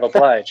 and I have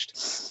obliged.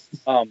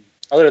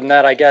 Other than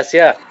that, I guess,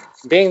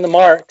 Being the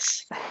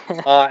Marks,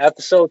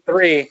 episode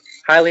 3,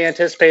 highly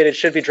anticipated,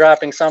 should be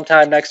dropping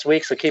sometime next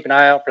week, so keep an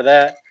eye out for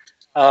that.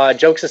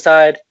 Jokes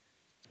aside,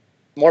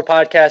 more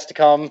podcasts to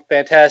come,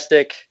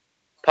 fantastic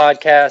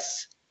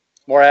podcasts,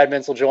 more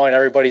admins will join,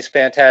 everybody's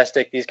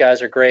fantastic, these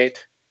guys are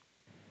great.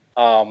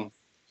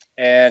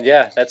 And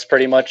that's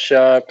pretty much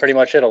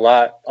it. A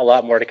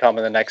lot more to come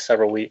in the next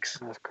several weeks.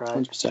 That's great.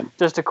 100%.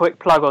 Just a quick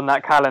plug on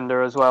that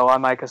calendar as well. I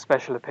make a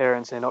special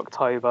appearance in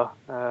October.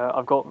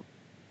 I've got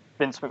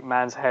Vince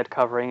McMahon's head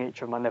covering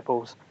each of my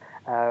nipples.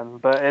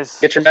 But it's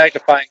get your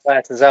magnifying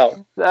glasses out.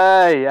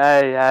 Hey,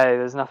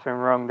 there's nothing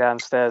wrong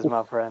downstairs,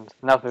 my friend.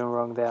 Nothing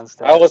wrong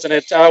downstairs. I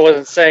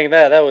wasn't saying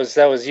that. That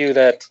was you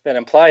that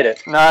implied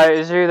it. No, it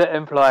was you that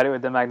implied it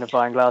with the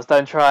magnifying glass.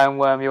 Don't try and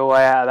worm your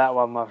way out of that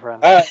one, my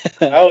friend.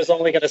 I was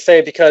only going to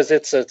say because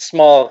it's a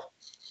small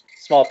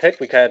pic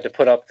we had to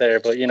put up there,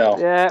 but you know.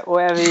 Yeah,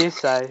 whatever you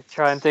say.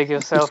 Try and dig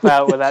yourself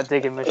out with that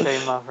digging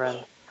machine, my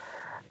friend.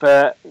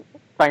 But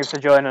thanks for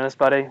joining us,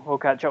 buddy. We'll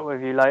catch up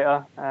with you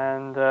later,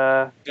 and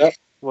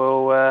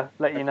we'll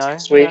let you know.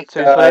 Sweet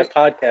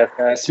podcast,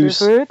 guys. Too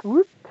sweet.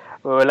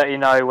 We'll let you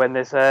know when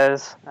this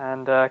airs,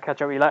 and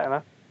catch up with you later,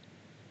 man.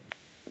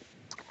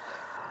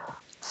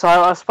 So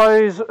I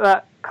suppose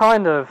that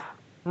kind of,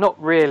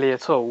 not really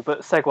at all,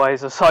 but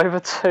segues us over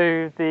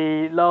to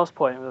the last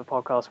point of the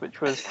podcast,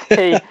 which was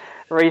the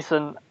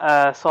recent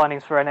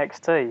signings for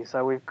NXT.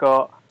 So we've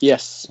got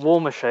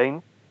War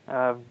Machine,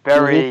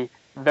 very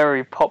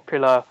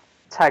popular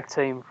tag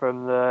team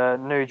from the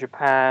New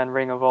Japan,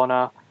 Ring of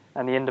Honor,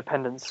 and the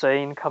independent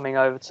scene coming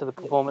over to the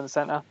Performance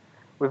Center.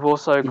 We've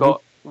also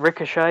got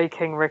Ricochet,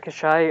 King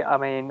Ricochet. I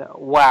mean,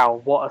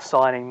 wow, what a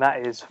signing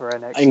that is for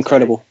NXT.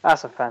 Incredible.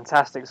 That's a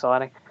fantastic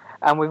signing.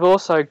 And we've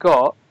also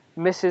got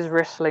Mrs.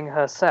 Wrestling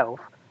herself,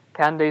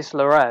 Candice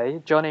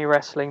LeRae, Johnny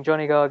Wrestling,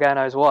 Johnny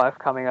Gargano's wife,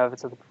 coming over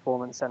to the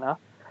Performance Center.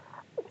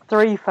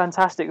 3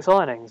 fantastic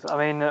signings. I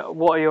mean,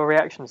 what are your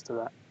reactions to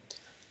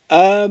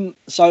that?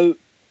 So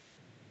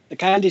the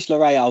Candice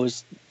LeRae,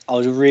 I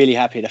was really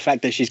happy. The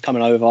fact that she's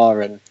coming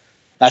over and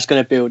that's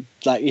going to build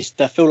I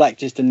feel like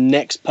just the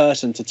next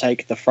person to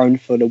take the throne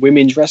for the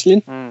women's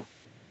wrestling.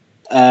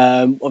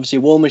 Obviously,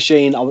 War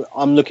Machine.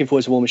 I'm looking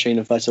forward to War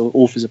Machine versus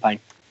Authors of Pain.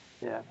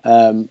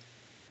 Yeah.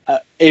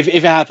 If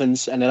it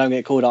happens and they don't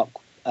get called up,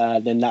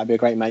 then that'd be a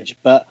great match.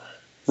 But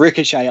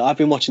Ricochet, I've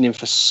been watching him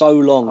for so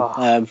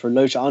long. From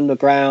Lucha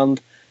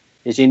Underground,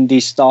 his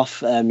indie stuff,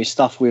 his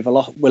stuff with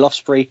Will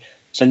Ospreay.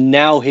 So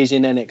now he's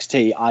in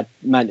NXT.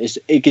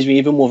 It gives me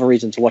even more of a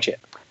reason to watch it.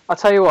 I'll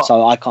tell you what.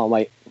 So I can't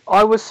wait.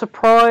 I was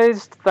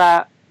surprised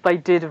that they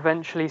did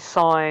eventually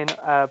sign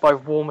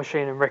both War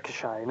Machine and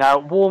Ricochet. Now,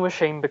 War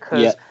Machine,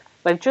 because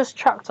they've just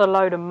chucked a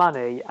load of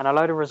money and a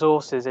load of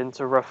resources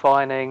into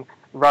refining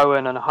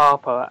Rowan and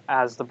Harper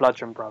as the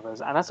Bludgeon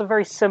Brothers. And that's a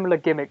very similar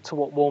gimmick to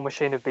what War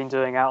Machine have been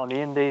doing out on the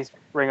Indies,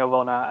 Ring of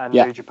Honor, and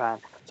New Japan.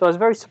 So I was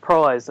very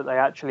surprised that they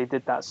actually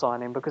did that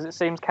signing because it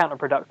seems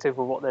counterproductive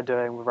with what they're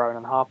doing with Rowan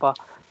and Harper.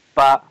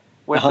 But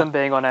with them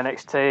being on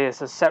NXT,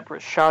 it's a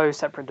separate show,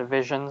 separate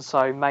division,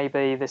 so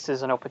maybe this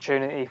is an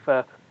opportunity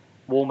for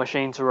War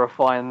Machine to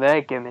refine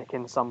their gimmick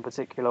in some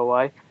particular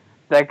way.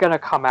 They're going to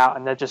come out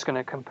and they're just going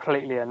to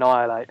completely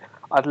annihilate.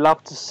 I'd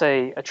love to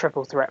see a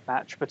triple threat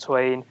match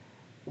between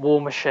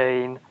War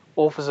Machine,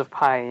 Authors of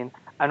Pain,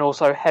 and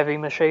also Heavy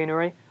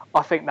Machinery.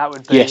 I think that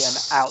would be an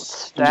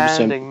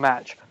outstanding 100%.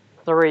 Match.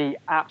 3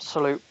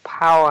 absolute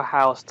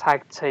powerhouse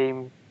tag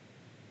teams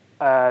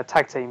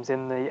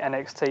in the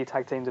NXT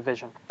tag team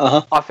division.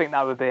 I think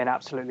that would be an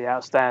absolutely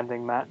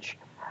outstanding match.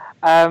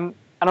 And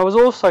I was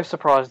also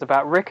surprised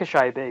about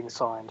Ricochet being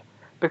signed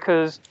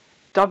because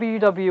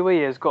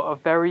WWE has got a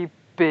very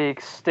big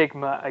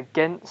stigma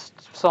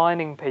against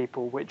signing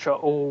people which are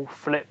all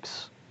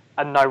flips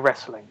and no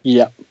wrestling.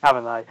 Yeah.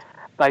 Haven't they?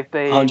 They've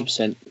been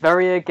 100%.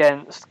 very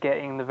against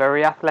getting the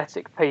very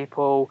athletic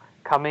people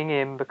coming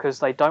in because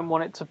they don't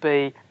want it to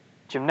be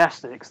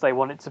gymnastics, they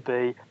want it to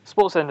be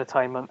sports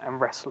entertainment and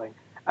wrestling.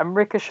 And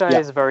Ricochet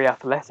is a very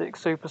athletic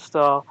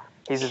superstar.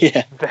 He's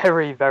a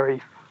very,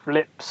 very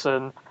flips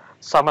and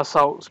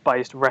somersaults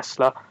based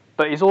wrestler,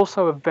 but he's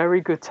also a very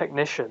good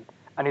technician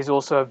and he's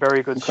also a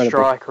very good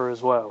striker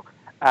as well.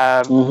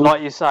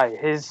 Like you say,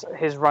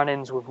 his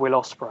run-ins with Will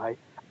Ospreay,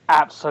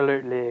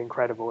 absolutely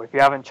incredible. If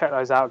you haven't checked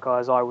those out,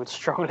 guys, I would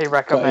strongly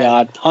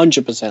recommend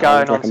 100%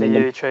 going onto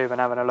YouTube and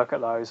having a look at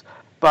those.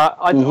 But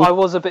I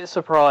was a bit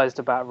surprised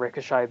about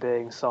Ricochet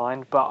being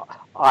signed, but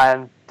I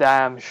am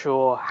damn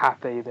sure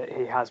happy that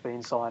he has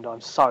been signed. I'm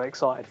so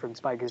excited for him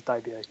to make his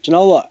debut. Do you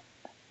know what?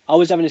 I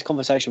was having this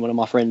conversation with one of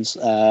my friends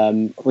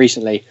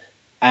recently,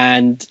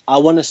 and I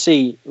want to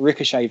see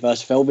Ricochet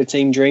versus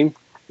Velveteen Dream.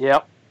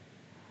 Yep.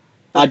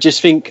 I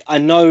just think, I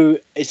know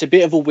it's a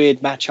bit of a weird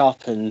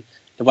matchup and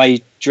the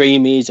way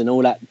Dream is and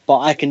all that, but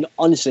I can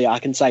say, I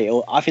think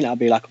that would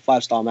be like a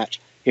 5-star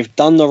match. If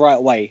done the right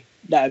way,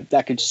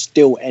 that could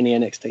steal any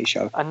NXT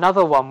show.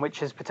 Another one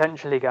which is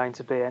potentially going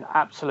to be an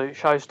absolute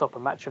showstopper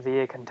match of the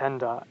year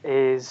contender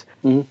is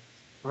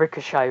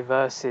Ricochet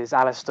versus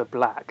Aleister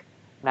Black.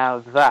 Now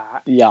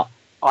that,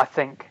 I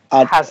think,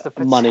 has the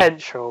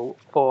potential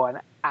for an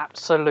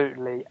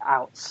absolutely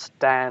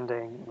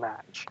outstanding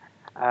match.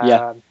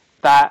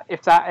 That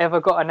if that ever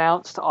got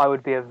announced, I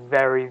would be a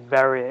very,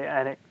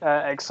 very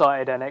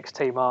excited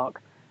NXT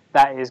mark.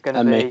 That is going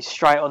to be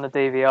straight on the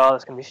DVR.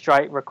 That's going to be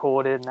straight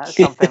recorded, and that's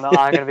something that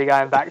I'm going to be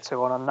going back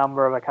to on a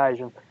number of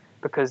occasions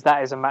because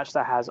that is a match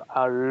that has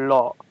a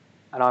lot,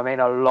 and I mean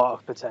a lot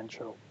of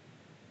potential.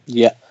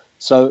 Yeah.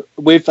 So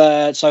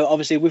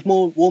obviously with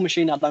War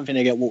Machine, I don't think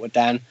they get watered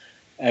down.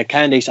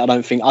 Candice,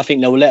 I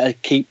think they'll let her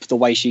keep the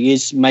way she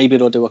is. Maybe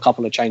they'll do a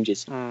couple of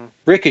changes.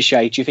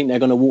 Ricochet, do you think they're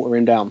going to water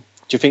him down?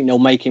 Do you think they'll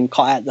make him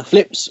cut out the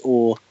flips,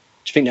 or do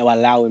you think they'll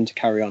allow him to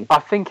carry on? I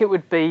think it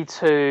would be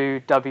to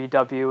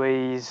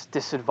WWE's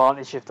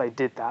disadvantage if they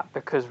did that,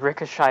 because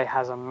Ricochet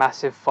has a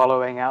massive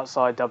following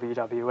outside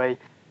WWE.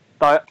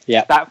 But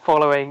that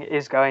following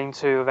is going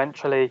to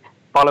eventually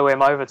follow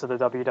him over to the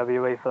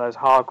WWE for those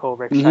hardcore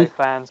Ricochet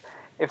fans.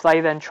 If they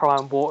then try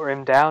and water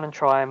him down and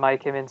try and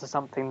make him into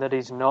something that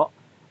he's not,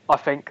 I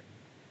think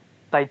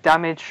they'll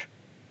damage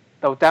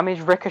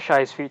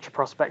Ricochet's future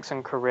prospects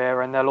and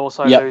career, and they'll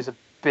also lose a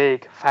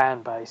big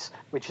fan base,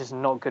 which is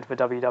not good for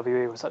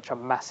WWE with such a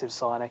massive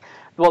signing.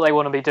 What they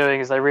want to be doing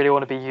is they really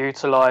want to be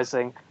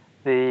utilising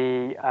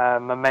the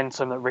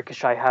momentum that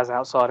Ricochet has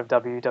outside of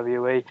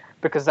WWE,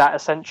 because that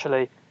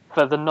essentially,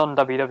 for the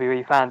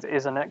non-WWE fans,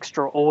 is an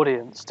extra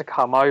audience to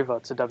come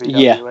over to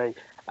WWE.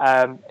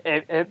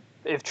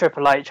 If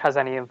Triple H has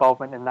any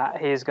involvement in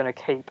that, he is going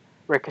to keep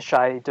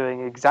Ricochet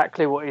doing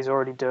exactly what he's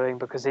already doing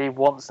because he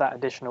wants that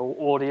additional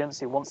audience,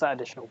 he wants that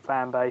additional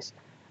fan base,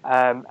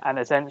 and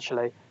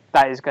essentially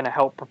that is going to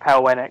help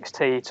propel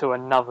NXT to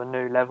another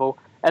new level.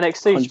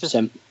 NXT's just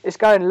 100%. it's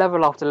going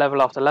level after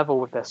level after level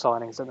with their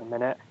signings at the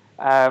minute.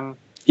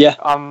 Yeah.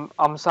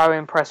 I'm so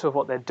impressed with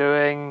what they're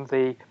doing.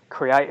 The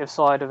creative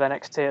side of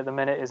NXT at the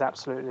minute is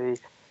absolutely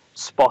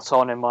spot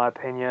on, in my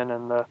opinion,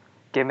 and the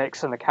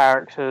gimmicks and the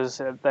characters,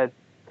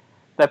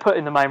 they're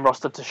putting the main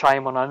roster to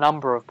shame on a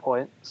number of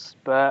points,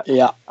 but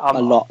Yeah, a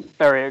lot. I'm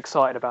very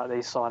excited about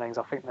these signings.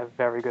 I think they're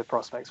very good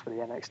prospects for the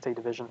NXT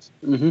divisions.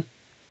 Hmm.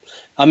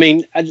 I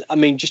mean,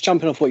 just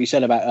jumping off what you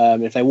said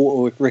about if they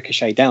water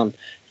Ricochet down,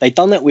 they've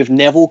done that with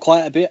Neville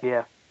quite a bit.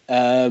 Yeah.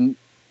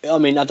 I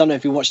mean, I don't know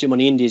if you watched him on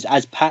the Indies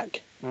as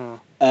Pac,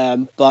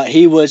 Mm. but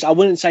he was. I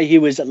wouldn't say he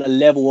was at the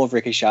level of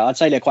Ricochet. I'd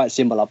say they're quite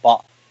similar,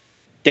 but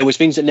there was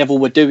things that Neville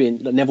was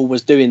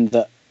doing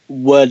that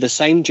were the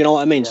same. Do you know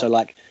what I mean? Yeah. So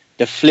like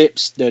the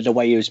flips, the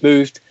way he was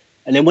moved,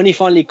 and then when he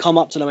finally come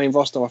up to the main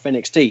roster of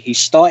NXT, he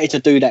started to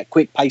do that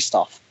quick pace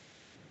stuff,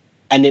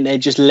 and then they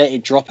just let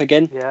it drop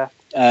again. Yeah.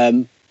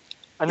 And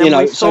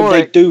then so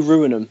they do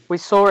ruin them. We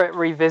saw it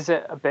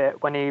revisit a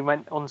bit when he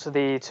went onto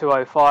the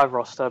 205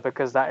 roster,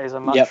 because that is a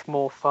much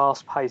more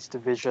fast-paced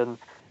division.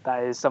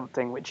 That is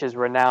something which is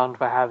renowned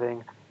for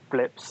having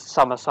flips,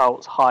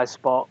 somersaults, high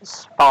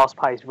spots,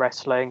 fast-paced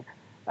wrestling.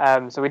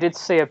 So we did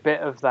see a bit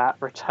of that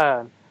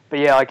return. But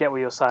yeah, I get what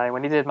you're saying.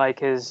 When he did make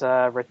his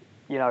step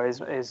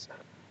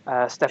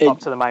up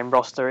to the main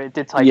roster, it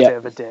did take a bit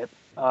of a dip.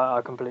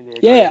 I completely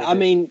agree. Yeah, I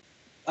mean,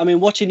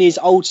 watching his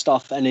old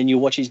stuff and then you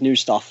watch his new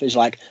stuff is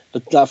like,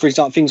 for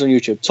example, things on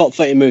YouTube, top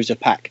 30 moves of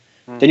Pac.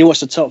 Then you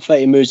watch the top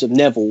 30 moves of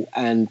Neville,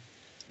 and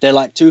they're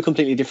like two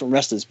completely different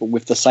wrestlers, but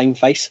with the same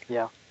face.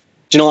 Yeah.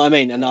 Do you know what I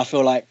mean? And I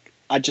feel like,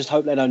 I just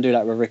hope they don't do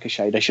that with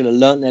Ricochet. They should have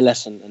learned their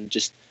lesson and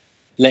just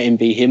let him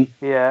be him.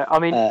 Yeah, I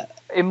mean,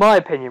 in my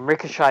opinion,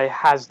 Ricochet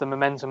has the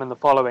momentum and the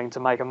following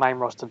to make a main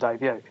roster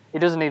debut. He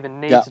doesn't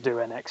even need to do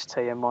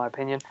NXT, in my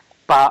opinion.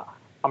 But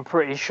I'm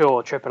pretty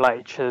sure Triple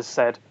H has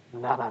said,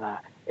 no.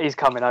 He's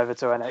coming over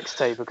to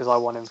NXT because I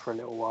want him for a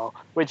little while,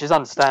 which is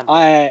understandable.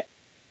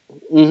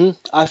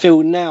 I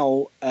feel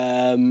now,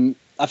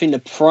 I think the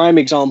prime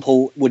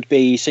example would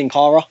be Sin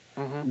Cara,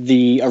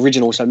 the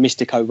original, so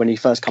Mystico, when he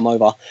first come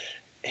over.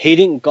 He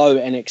didn't go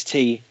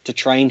NXT to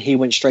train. He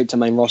went straight to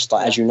main roster,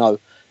 as you know.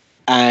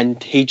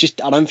 And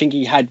I don't think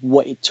he had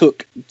what it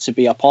took to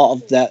be a part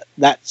of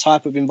that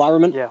type of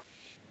environment. Yeah.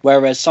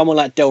 Whereas someone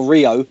like Del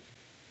Rio,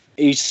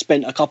 he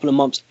spent a couple of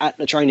months at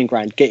the training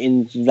ground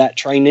getting that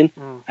training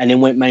and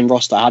then went main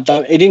roster.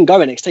 He didn't go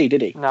NXT,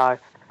 did he? No.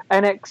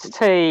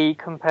 NXT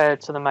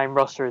compared to the main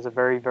roster is a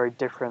very, very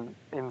different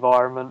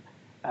environment.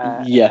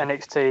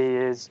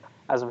 NXT is,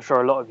 as I'm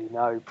sure a lot of you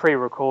know,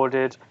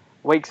 pre-recorded,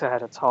 weeks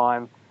ahead of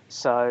time.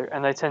 So,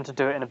 and they tend to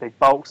do it in a big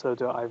bulk, so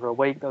they'll do it over a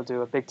week. They'll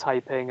do a big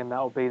taping, and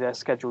that'll be their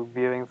scheduled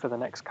viewing for the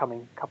next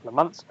coming couple of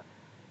months.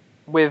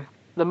 With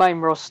the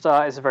main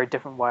roster, it's a very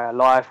different way of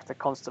life. They're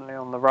constantly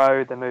on the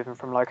road. They're moving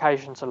from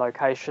location to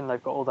location.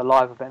 They've got all the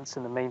live events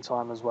in the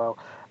meantime as well.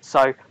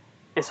 So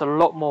it's a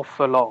lot more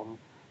full on.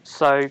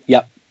 So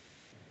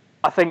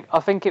I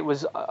think it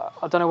was,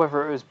 I don't know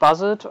whether it was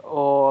Buzzard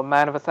or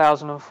Man of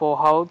 1,004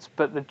 Holds,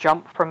 but the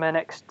jump from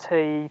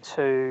NXT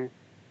to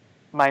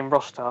main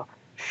roster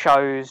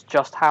shows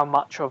just how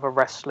much of a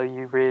wrestler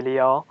you really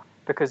are.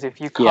 Because if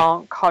you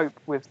can't cope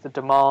with the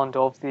demand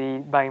of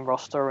the main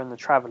roster and the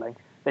travelling,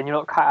 then you're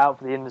not cut out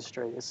for the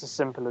industry. It's as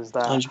simple as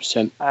that.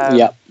 100%.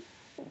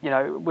 You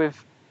know,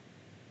 with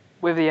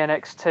the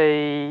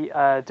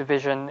NXT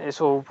division,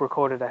 it's all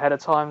recorded ahead of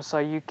time, so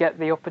you get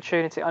the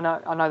opportunity. I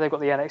know they've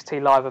got the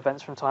NXT live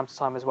events from time to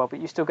time as well, but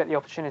you still get the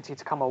opportunity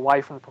to come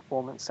away from the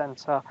performance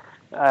centre,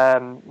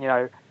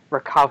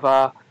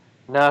 recover,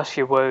 nurse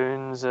your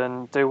wounds,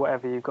 and do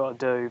whatever you've got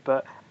to do.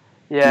 But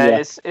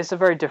it's a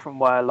very different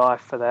way of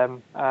life for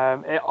them.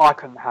 I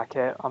couldn't hack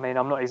it. I mean,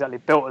 I'm not exactly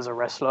built as a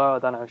wrestler. I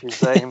don't know if you've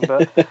seen,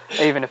 but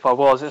even if I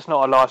was, it's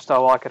not a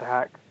lifestyle I could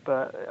hack.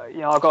 But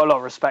I've got a lot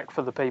of respect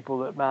for the people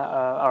that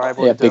are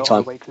able to do it on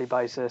a weekly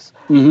basis.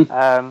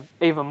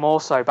 Even more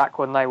so back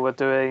when they were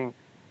doing,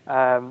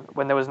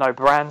 when there was no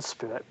brand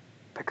split,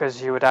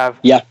 because you would have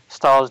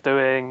stars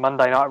doing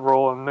Monday Night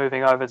Raw and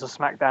moving over to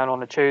SmackDown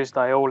on a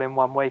Tuesday, all in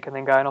 1 week, and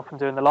then going off and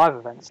doing the live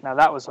events. Now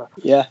that was a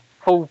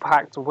full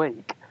packed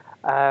week.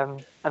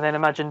 And then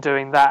imagine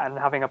doing that and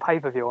having a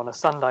pay-per-view on a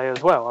Sunday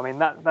as well. I mean,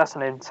 that's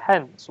an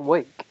intense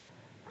week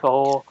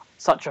for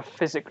such a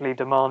physically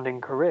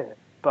demanding career.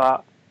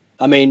 But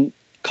I mean,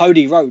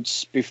 Cody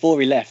Rhodes,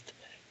 before he left,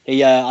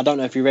 I don't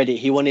know if you read it,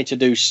 he wanted to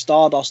do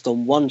Stardust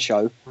on one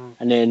show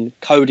and then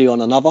Cody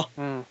on another.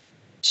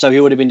 So he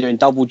would have been doing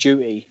double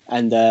duty.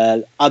 And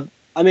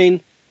I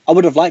mean, I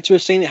would have liked to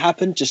have seen it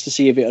happen just to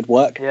see if it would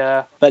work.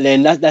 Yeah. But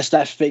then that's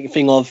that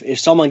thing of, if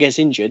someone gets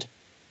injured,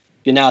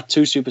 you're now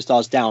 2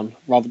 superstars down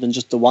rather than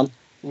just the one.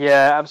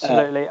 Yeah,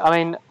 absolutely. I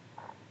mean,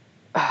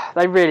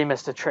 they really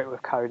missed a trick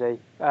with Cody.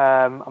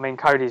 I mean,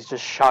 Cody's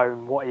just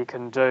shown what he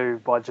can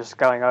do by just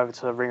going over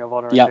to the Ring of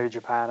Honor in New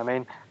Japan. I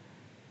mean,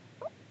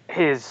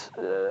 his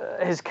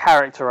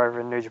character over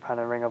in New Japan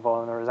and Ring of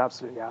Honor is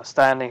absolutely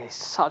outstanding. He's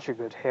such a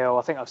good heel.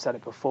 I think I've said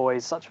it before.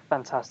 He's such a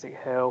fantastic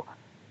heel.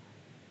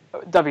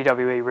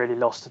 WWE really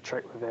lost a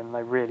trick with him.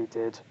 They really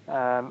did,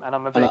 and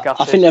I'm a And bit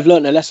gutted. I think they've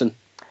learned a lesson.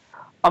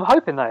 I'm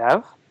hoping they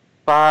have,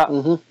 but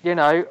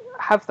Mhm.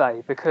 have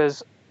they?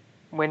 Because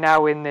we're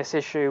now in this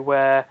issue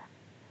where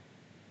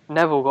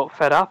Neville got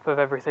fed up of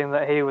everything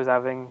that he was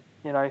having,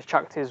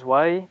 chucked his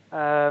way.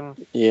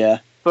 Yeah.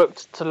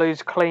 Booked to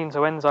lose clean to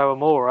Enzo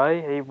Amore.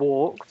 He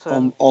walked.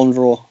 And, On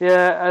Raw.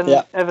 yeah, and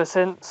Yeah. ever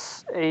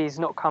since, he's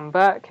not come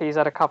back. He's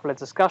had a couple of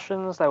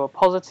discussions. They were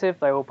positive.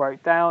 They all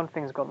broke down.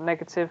 Things got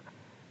negative.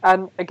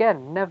 And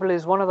again, Neville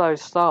is one of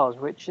those stars,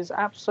 which is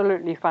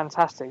absolutely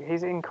fantastic.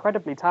 He's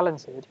incredibly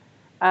talented.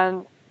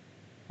 And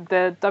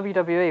the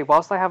WWE,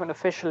 whilst they haven't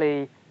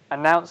officially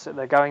announced that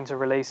they're going to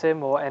release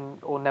him, or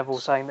Neville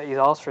saying that he's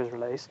asked for his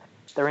release,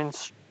 they're in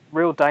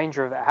real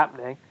danger of it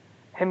happening.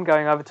 Him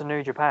going over to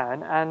New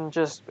Japan and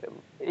just,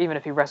 even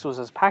if he wrestles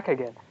as Pac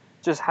again,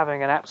 just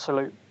having an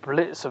absolute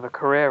blitz of a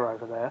career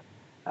over there,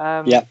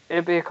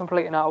 it'd be a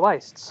complete and utter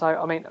waste. So,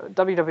 I mean,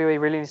 WWE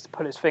really needs to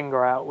pull its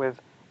finger out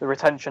with the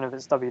retention of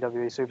its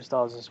WWE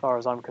superstars, as far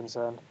as I'm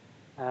concerned.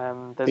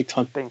 There's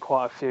been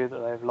quite a few that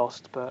they've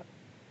lost, but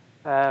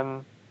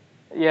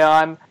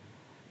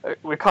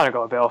we kind of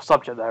got a bit off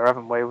subject there,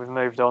 haven't we? We've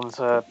moved on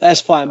to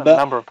that's fine, but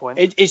number of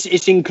points.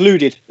 It's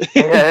included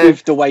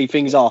with the way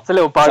things are. It's a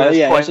little bonus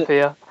point for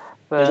you.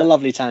 It's a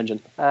lovely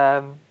tangent.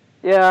 I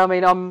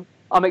mean,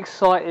 I'm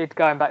excited,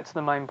 going back to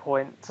the main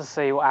point, to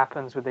see what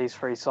happens with these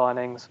 3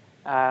 signings.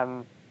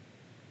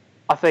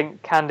 I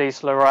think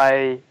Candice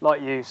LeRae,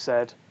 like you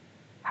said,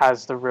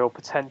 has the real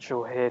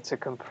potential here to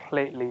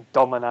completely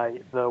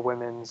dominate the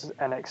women's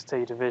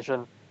NXT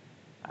division.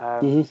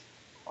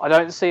 I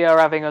don't see her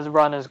having a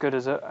run as good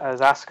as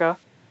Asuka,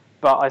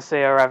 but I see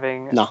her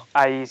having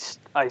a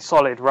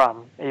solid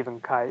run.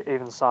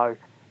 Even so,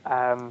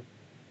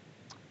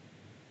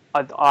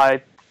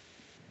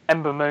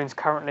 Ember Moon's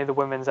currently the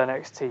women's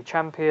NXT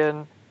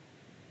champion.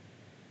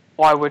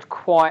 I would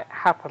quite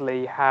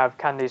happily have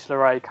Candice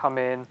LeRae come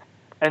in,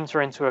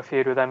 enter into a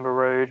feud with Ember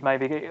Moon.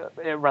 Maybe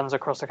it runs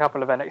across a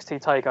couple of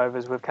NXT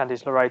takeovers with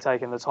Candice LeRae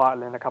taking the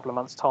title in a couple of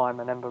months' time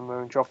and Ember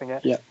Moon dropping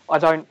it. Yeah. I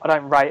don't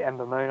rate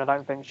Ember Moon. I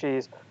don't think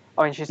she's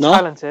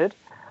talented.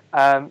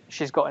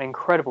 She's got an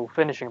incredible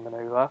finishing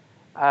maneuver.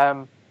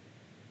 But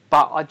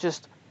I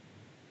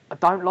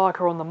don't like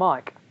her on the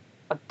mic.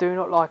 I do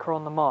not like her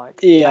on the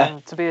mic. Yeah.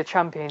 And to be a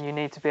champion, you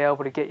need to be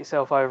able to get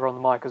yourself over on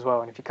the mic as well.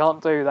 And if you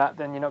can't do that,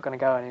 then you're not going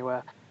to go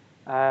anywhere.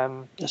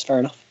 That's fair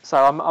enough. So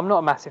I'm not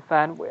a massive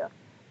fan.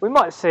 We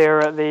might see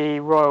her at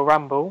the Royal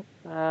Rumble.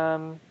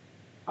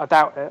 I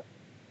doubt it,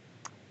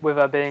 with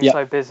her being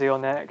so busy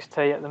on the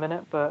NXT at the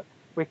minute. But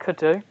we could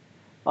do.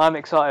 I'm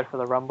excited for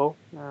the Rumble.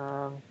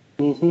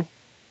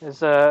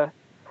 There's a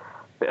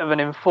bit of an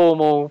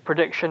informal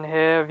prediction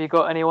here. Have you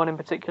got anyone in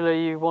particular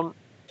you want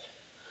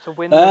to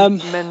win the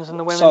men's and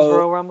the women's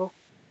Royal Rumble?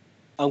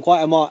 I'm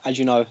as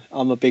you know,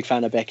 I'm a big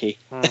fan of Becky.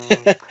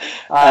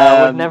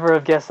 I would never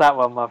have guessed that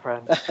one, my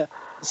friend.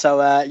 So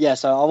I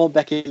want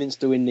Becky Lynch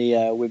to win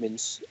the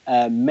women's.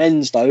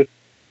 Men's, though,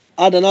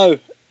 I don't know.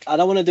 I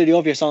don't want to do the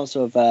obvious answer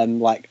of I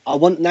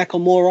want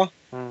Nakamura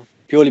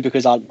purely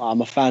because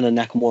I'm a fan of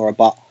Nakamura,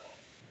 but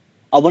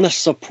I want a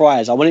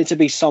surprise. I want it to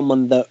be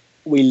someone that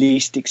we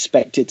least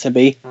expect it to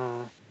be.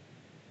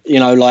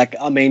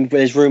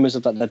 There's rumours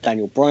of the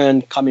Daniel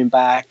Bryan coming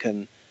back,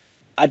 and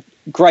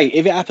great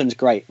if it happens,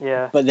 great.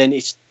 Yeah. But then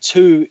it's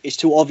too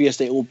obvious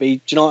that it will be.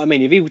 Do you know what I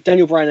mean? If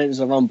Daniel Bryan enters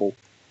the Rumble,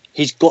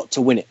 he's got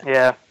to win it.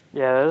 Yeah.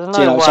 There's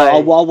no way. So I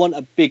want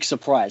a big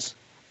surprise.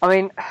 I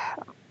mean,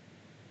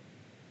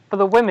 for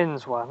the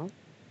women's one,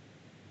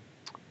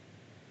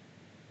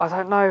 I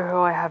don't know who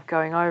I have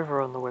going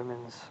over on the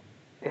women's.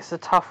 It's a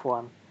tough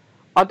one.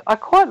 I'd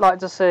quite like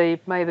to see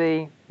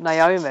maybe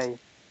Naomi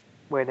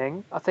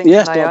winning. I think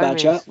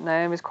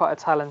Naomi's quite a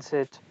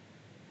talented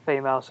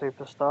female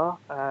superstar.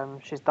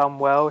 She's done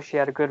well. She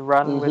had a good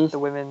run with the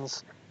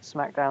women's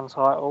SmackDown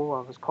title.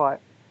 I was quite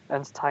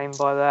entertained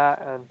by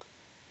that,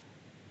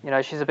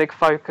 and she's a big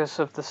focus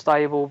of the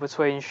stable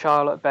between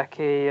Charlotte,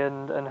 Becky,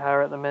 and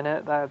her at the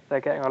minute. They're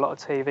getting a lot of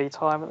TV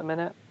time at the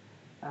minute.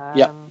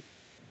 But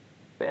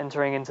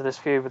entering into this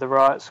feud with the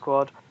Riot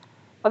Squad,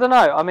 I don't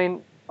know. I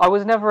mean, I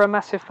was never a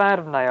massive fan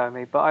of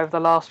Naomi, but over the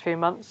last few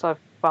months, I've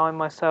found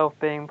myself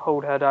being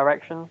pulled her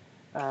direction.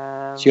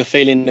 So you're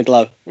feeling the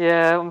glow?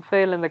 Yeah, I'm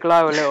feeling the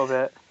glow a little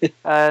bit.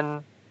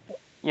 And,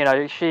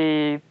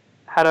 she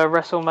had a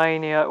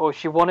WrestleMania, or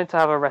she wanted to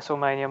have a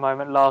WrestleMania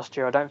moment last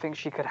year. I don't think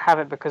she could have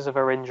it because of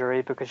her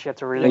injury, because she had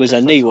to relinquish the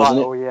title. It was her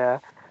knee, wasn't it? Yeah.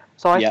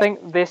 So I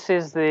think this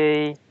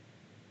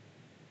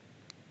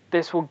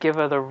will give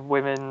her the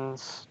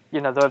women's, the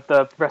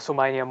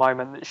WrestleMania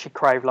moment that she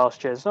craved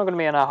last year. It's not going to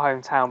be in her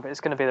hometown, but it's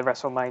going to be the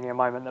WrestleMania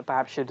moment that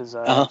perhaps she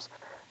deserves.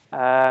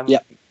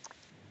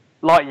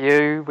 Like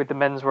you, with the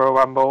men's Royal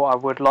Rumble, I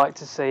would like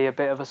to see a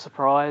bit of a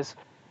surprise.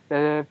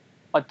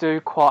 I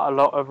do quite a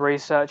lot of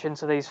research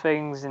into these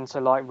things,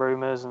 into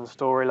rumours and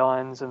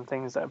storylines and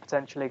things that are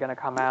potentially going to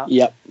come out.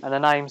 And the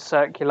names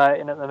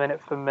circulating at the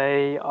minute for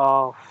me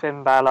are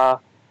Finn Balor,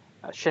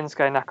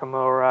 Shinsuke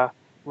Nakamura,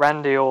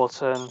 Randy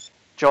Orton,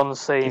 John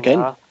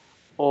Cena,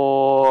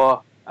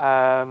 or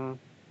Roman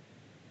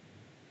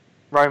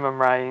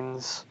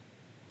Reigns,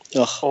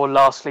 Ugh. or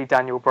lastly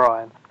Daniel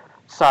Bryan.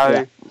 So,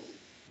 Yeah.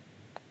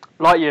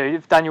 like you,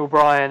 if Daniel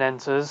Bryan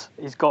enters,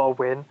 he's got to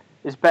win.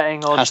 His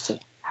betting Has odds to.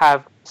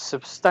 have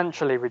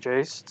substantially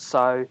reduced,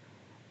 so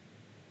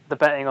the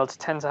betting odds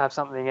tend to have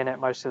something in it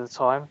most of the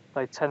time.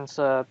 They tend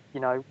to,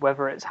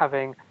 whether it's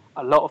having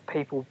a lot of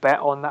people bet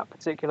on that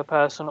particular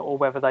person or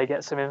whether they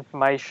get some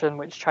information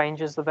which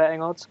changes the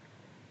betting odds.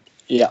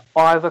 Yeah.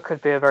 Either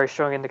could be a very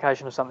strong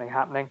indication of something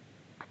happening.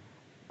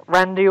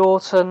 Randy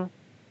Orton,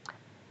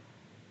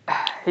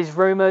 he's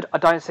rumoured. I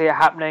don't see it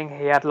happening.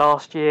 He had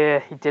last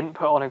year. He didn't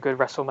put on a good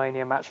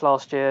WrestleMania match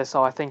last year,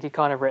 so I think he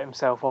kind of writ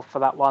himself off for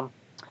that one.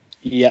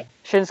 Yep.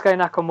 Shinsuke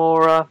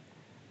Nakamura,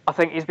 I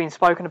think he's been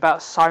spoken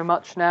about so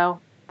much now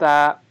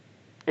that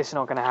it's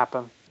not going to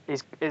happen.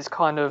 It's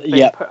kind of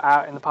been put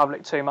out in the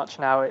public too much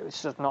now.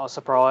 It's just not a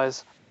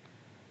surprise.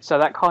 So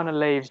that kind of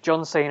leaves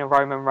John Cena,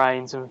 Roman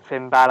Reigns, and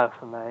Finn Balor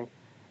for me.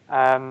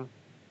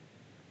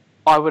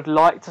 I would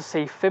like to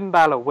see Finn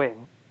Balor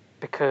win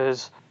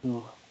because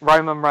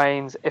Roman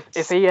Reigns,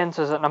 if he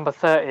enters at number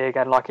 30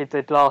 again like he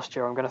did last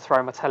year, I'm going to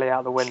throw my telly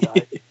out the window.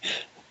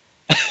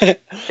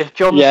 If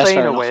John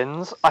Cena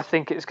wins, I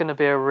think it's going to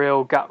be a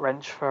real gut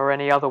wrench for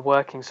any other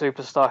working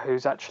superstar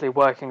who's actually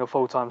working a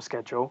full-time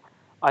schedule.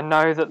 I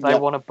know that they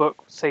want to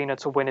book Cena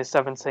to win his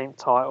 17th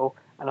title,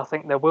 and I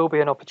think there will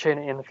be an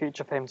opportunity in the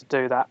future for him to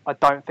do that. I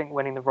don't think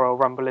winning the Royal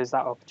Rumble is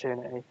that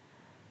opportunity.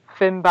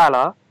 Finn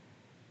Balor,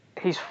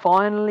 he's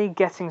finally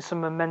getting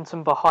some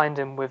momentum behind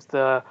him with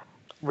the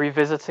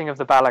revisiting of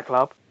the Balor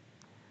Club.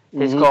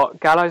 He's got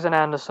Gallows and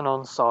Anderson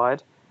on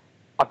side.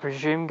 I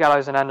presume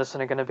Gallows and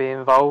Anderson are going to be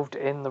involved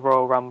in the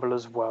Royal Rumble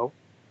as well.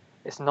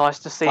 It's nice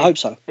to see. I hope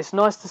so. It's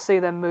nice to see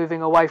them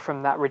moving away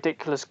from that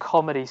ridiculous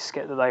comedy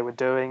skit that they were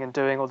doing and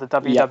doing all the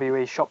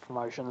WWE shop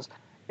promotions.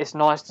 It's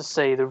nice to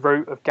see the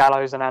root of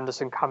Gallows and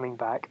Anderson coming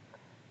back.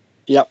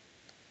 Yep.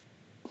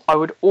 I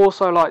would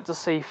also like to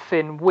see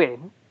Finn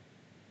win,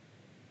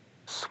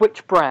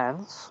 switch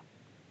brands,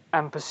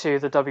 and pursue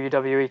the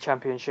WWE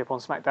Championship on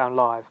SmackDown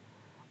Live.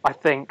 I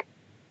think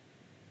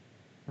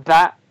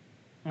that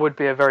would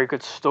be a very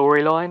good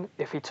storyline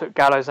if he took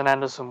Gallows and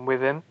Anderson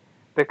with him,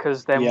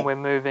 because then we're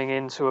moving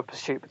into a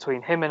pursuit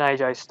between him and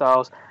AJ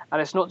Styles, and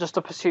it's not just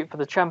a pursuit for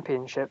the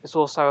championship, it's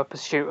also a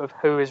pursuit of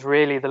who is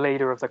really the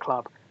leader of the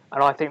club,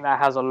 and I think that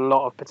has a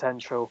lot of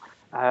potential.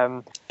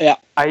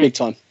 Big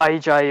time.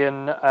 AJ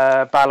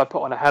and Balor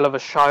put on a hell of a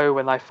show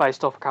when they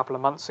faced off a couple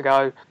of months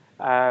ago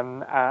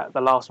at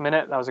the last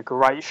minute. That was a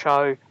great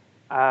show. It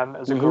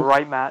was a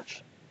great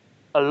match.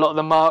 A lot of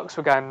the marks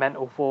were going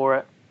mental for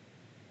it.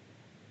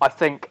 I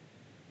think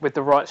with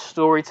the right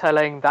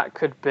storytelling, that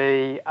could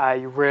be a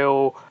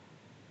real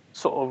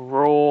sort of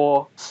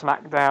Raw,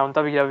 SmackDown,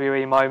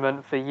 WWE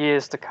moment for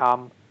years to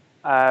come.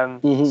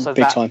 So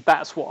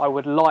that's what I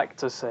would like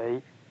to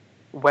see.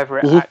 Whether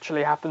it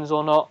actually happens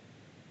or not,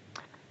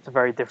 it's a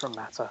very different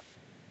matter.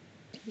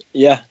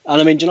 Yeah,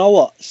 and I mean, do you know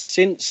what?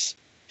 Since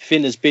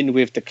Finn has been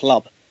with the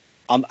club,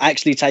 I'm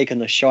actually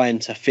taking a shine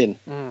to Finn,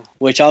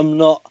 which I'm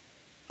not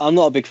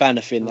a big fan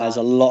of Finn, as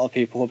a lot of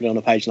people probably on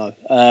the page know.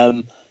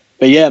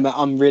 But yeah, man,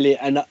 I'm really,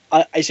 and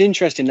it's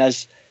interesting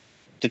as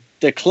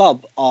the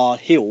club are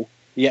heel,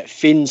 yet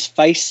Finn's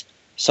face.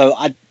 So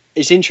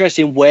it's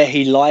interesting where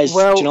he lies.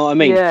 Well, do you know what I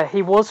mean? Yeah,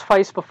 he was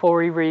face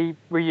before he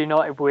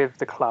reunited with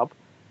the club.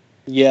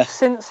 Yeah.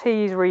 Since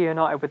he's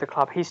reunited with the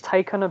club, he's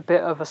taken a bit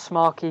of a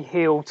smarky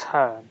heel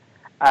turn.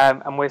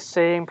 And we're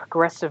seeing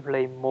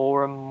progressively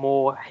more and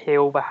more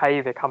heel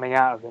behaviour coming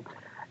out of him.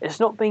 It's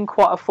not been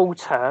quite a full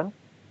turn,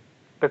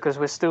 because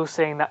we're still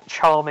seeing that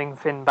charming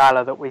Finn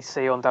Balor that we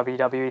see on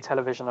WWE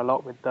television a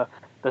lot, with the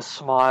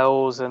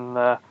smiles and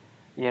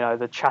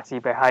the chatty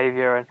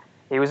behaviour. And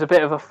he was a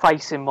bit of a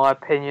face, in my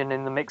opinion,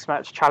 in the mixed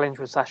match challenge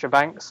with Sasha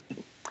Banks.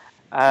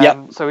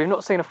 So we've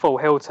not seen a full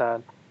heel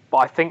turn, but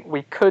I think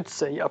we could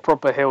see a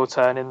proper heel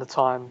turn in the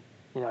time,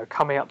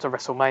 coming up to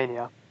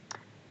WrestleMania.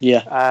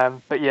 Yeah.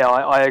 But yeah,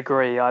 I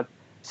agree.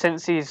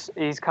 Since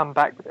he's come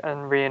back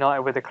and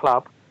reunited with the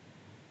club,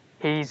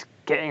 he's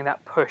getting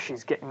that push,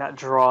 he's getting that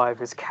drive,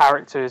 his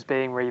character is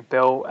being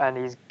rebuilt, and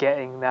he's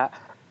getting that,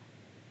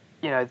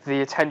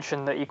 the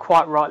attention that he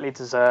quite rightly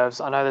deserves.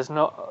 I know there's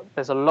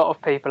a lot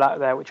of people out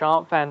there which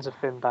aren't fans of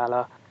Finn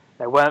Balor.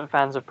 They weren't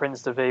fans of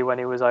Prince Devi when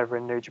he was over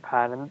in New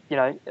Japan,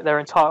 and they're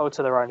entitled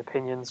to their own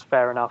opinions,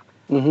 fair enough.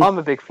 I'm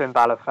a big Finn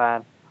Balor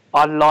fan.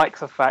 I like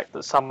the fact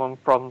that someone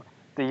from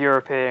the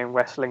European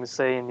wrestling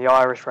scene, the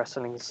Irish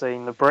wrestling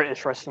scene, the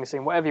British wrestling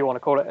scene, whatever you want to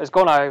call it, has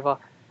gone over,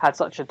 had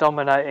such a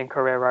dominating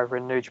career over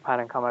in New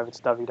Japan and come over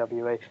to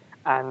WWE,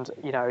 and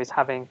is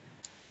having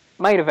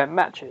main event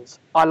matches.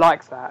 I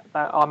like that.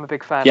 I'm a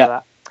big fan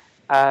of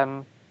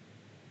that.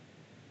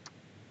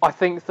 I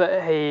think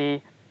that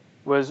he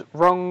was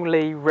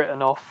wrongly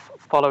written off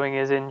following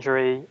his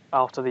injury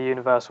after the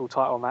Universal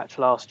title match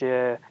last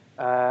year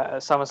at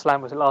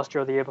SummerSlam. Was it last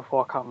year or the year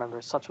before? I can't remember.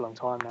 It's such a long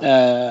time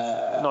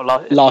now.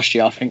 Not last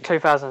year, I think.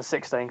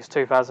 2016, because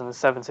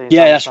 2017.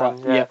 Yeah, that's right.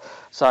 Yeah.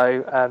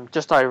 So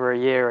just over a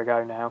year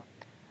ago now.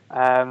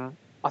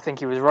 I think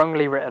he was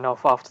wrongly written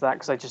off after that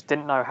because they just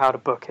didn't know how to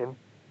book him,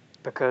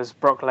 because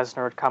Brock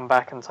Lesnar had come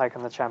back and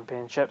taken the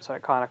championship, so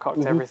it kind of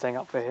cocked everything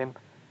up for him.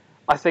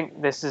 I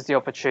think this is the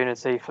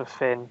opportunity for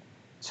Finn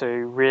to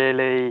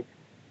really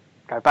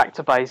go back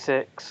to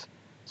basics,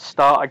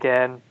 start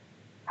again,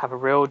 have a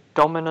real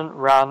dominant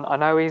run. I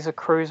know he's a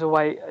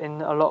cruiserweight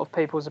in a lot of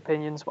people's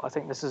opinions, but I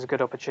think this is a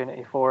good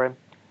opportunity for him.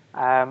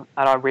 And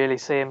I really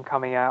see him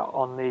coming out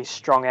on the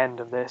strong end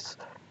of this,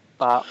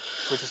 but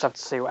we'll just have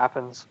to see what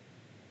happens.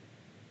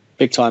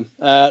 Big time.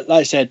 Like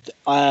I said,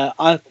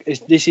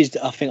 this is,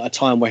 I think, a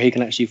time where he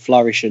can actually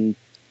flourish and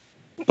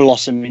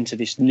blossom into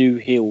this new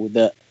heel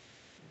that,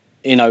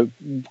 you know,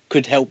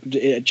 could help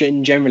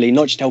generally,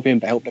 not just help him,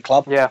 but help the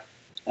club. Yeah.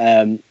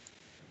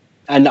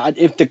 And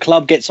if the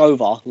club gets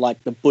over,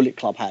 like the Bullet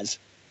Club has,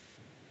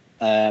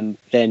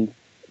 then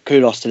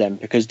kudos to them,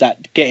 because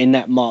that getting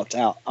that marked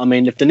out. I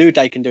mean, if the New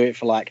Day can do it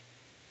for like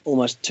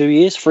almost 3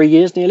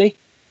 years nearly,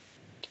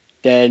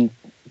 then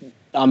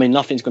I mean,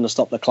 nothing's going to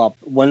stop the club.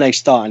 When they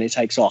start and it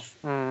takes off,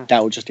 that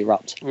will just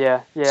erupt.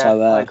 Yeah,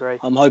 so, I agree.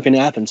 I'm hoping it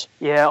happens.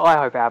 Yeah, I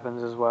hope it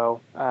happens as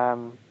well.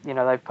 You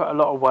know, they've put a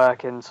lot of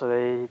work into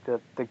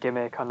the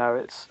gimmick. I know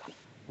it's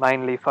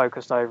mainly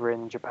focused over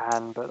in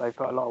Japan, but they've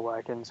put a lot of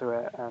work into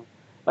it.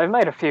 They've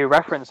made a few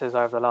references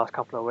over the last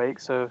couple of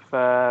weeks of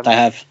they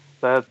have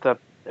the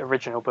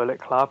original Bullet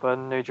Club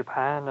and New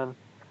Japan, and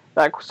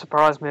that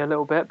surprised me a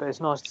little bit. But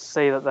it's nice to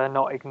see that they're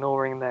not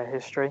ignoring their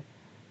history.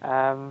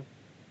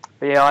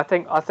 But yeah, I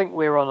think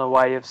we're on the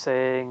way of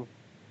seeing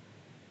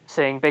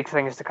big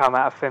things to come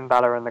out of Finn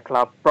Balor and the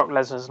club. Brock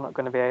Lesnar's not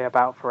going to be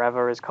about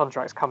forever. His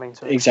contract's coming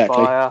to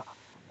expire.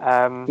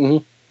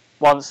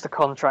 Once the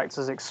contract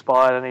has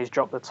expired and he's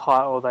dropped the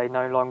title, they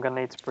no longer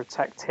need to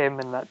protect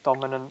him in that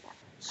dominant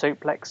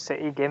Suplex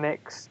City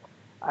gimmicks.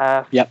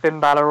 Finn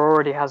Balor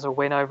already has a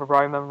win over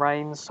Roman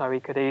Reigns, so he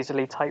could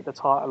easily take the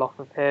title off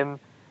of him.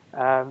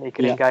 He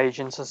could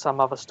engage into some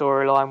other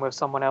storyline with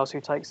someone else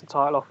who takes the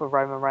title off of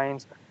Roman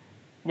Reigns.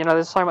 You know,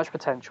 there's so much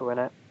potential in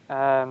it.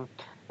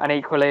 And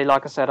equally,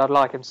 like I said, I'd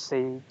like him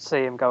to see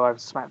him go over to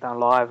SmackDown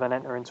Live and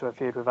enter into a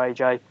feud with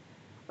AJ.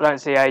 I don't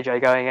see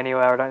AJ going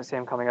anywhere. I don't see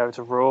him coming over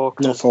to Raw.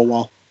 Not for a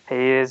while. He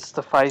is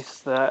the face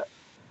that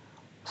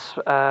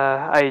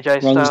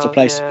AJ runs Styles, the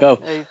place to go.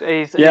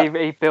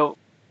 He built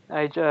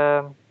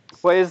AJ.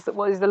 What is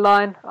the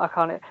line? I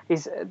can't.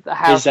 He's the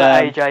house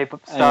that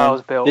AJ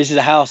Styles built. This is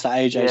the house that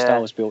AJ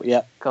Styles built.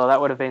 Yeah. God, that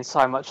would have been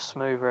so much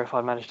smoother if I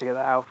managed to get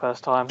that out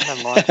first time.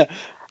 Never mind.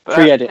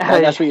 Free edit.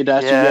 That's what you do.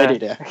 That's what you edit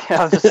there.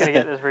 I was just going to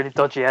get this really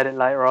dodgy edit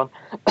later on.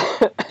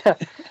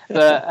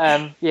 But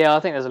I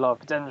think there's a lot of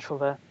potential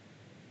there.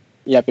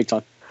 Yeah, big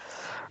time.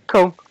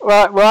 Cool.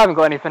 Right. Well, I haven't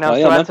got anything else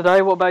to add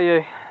today. What about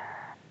you?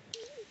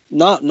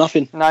 No,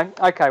 nothing. No.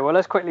 Okay. Well,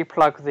 let's quickly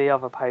plug the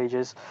other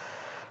pages.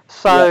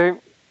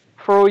 So,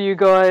 for all you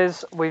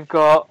guys, we've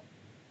got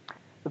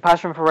the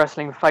Passion for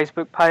Wrestling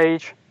Facebook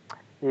page.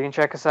 You can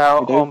check us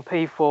out on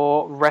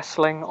P4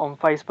 Wrestling on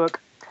Facebook.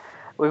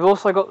 We've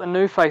also got the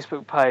new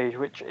Facebook page,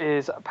 which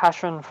is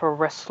Passion for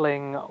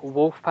Wrestling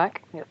Wolfpack,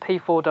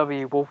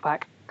 P4W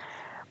Wolfpack.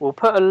 We'll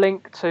put a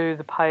link to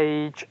the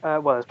page,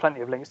 there's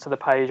plenty of links to the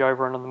page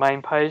over and on the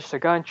main page, so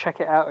go and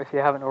check it out if you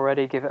haven't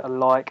already, give it a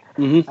like.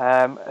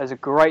 There's a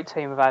great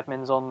team of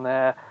admins on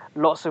there,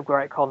 lots of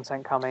great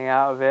content coming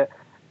out of it.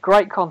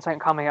 Great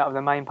content coming out of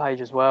the main page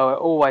as well, it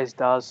always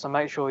does, so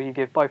make sure you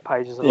give both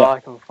pages a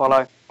like and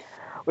follow.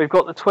 We've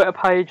got the Twitter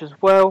page as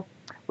well,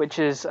 which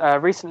is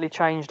recently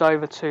changed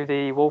over to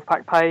the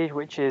Wolfpack page,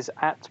 which is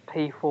at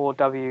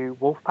P4W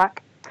Wolfpack.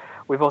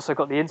 We've also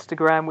got the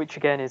Instagram, which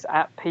again is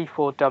at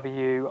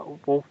P4W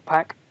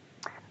Wolfpack.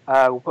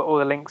 We'll put all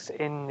the links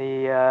in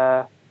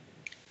the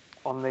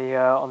on the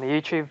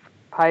YouTube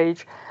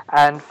page.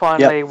 And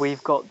finally,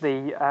 we've got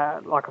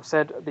the like I've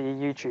said, the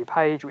YouTube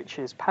page, which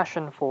is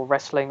Passion for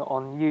Wrestling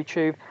on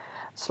YouTube.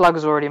 Slug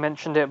has already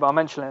mentioned it, but I'll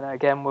mention it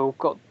again. We've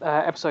got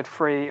episode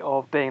 3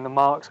 of Being the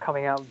Marks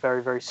coming out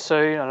very, very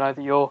soon. I know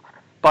that you're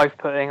both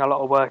putting a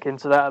lot of work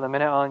into that at the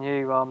minute, aren't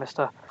you,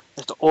 Mr.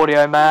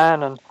 Audio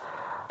Man? And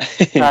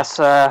that's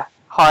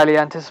highly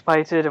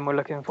anticipated, and we're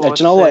looking forward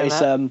to seeing that. Do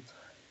you know what?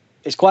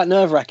 It's quite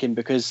nerve-wracking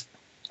because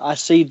I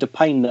see the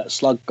pain that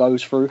Slug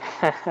goes through,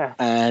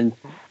 and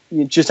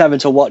just having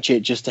to watch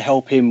it just to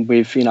help him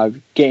with,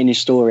 getting his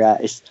story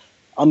out.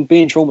 I'm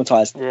being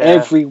traumatized.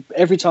 Yeah.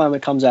 Every time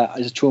it comes out,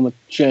 it's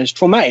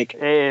traumatic.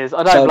 It is.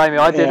 I don't blame you.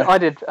 I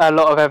did a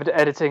lot of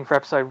editing for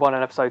episode 1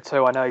 and episode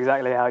 2. I know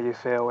exactly how you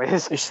feel.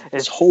 It's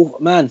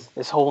man.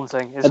 It's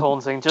haunting. It's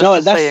haunting.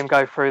 Just to see him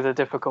go through the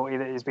difficulty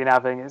that he's been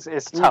having.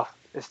 It's tough.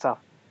 It's tough.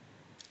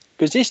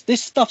 Because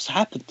this stuff's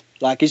happened.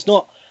 Like it's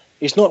not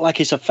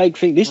like it's a fake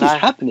thing. This is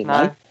happening,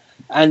 man.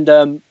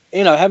 And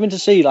having to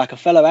see like a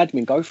fellow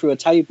admin go through a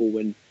table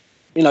and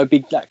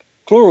be like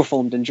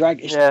chloroformed and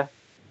dragged.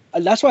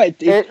 And that's why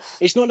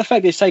it's not the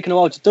fact that it's taken a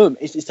while to do them.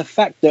 It's the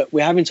fact that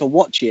we're having to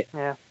watch it.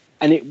 Yeah.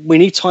 And we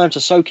need time to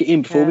soak it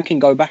in before we can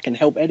go back and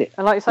help edit.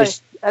 And like you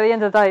say, at the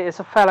end of the day, it's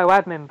a fellow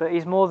admin, but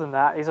he's more than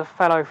that. He's a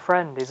fellow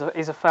friend. He's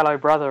a fellow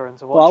brother, and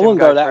to watch him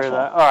go through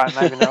that. All right,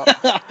 maybe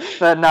not.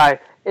 But no,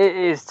 it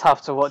is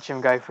tough to watch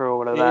him go through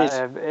all of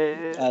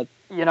that.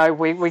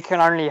 We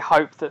can only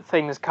hope that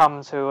things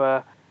come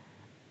to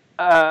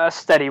a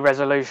steady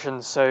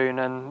resolution soon,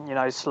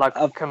 and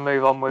Slug can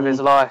move on with his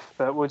life.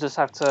 But we'll just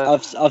have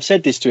to. I've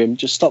said this to him.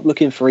 Just stop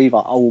looking for Eva.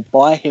 I will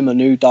buy him a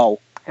new doll.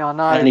 Yeah, I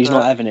know, and he's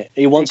not having it.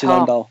 He wants his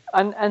own doll.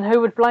 And who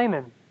would blame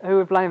him? Who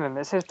would blame him?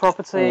 It's his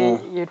property.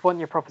 You'd want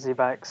your property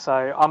back.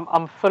 So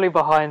I'm fully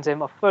behind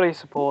him. I fully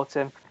support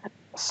him.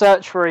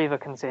 Search for Eva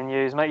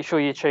continues. Make sure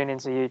you tune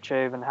into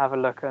YouTube and have a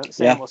look at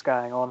seeing what's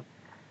going on.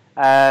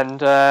 And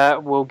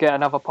we'll get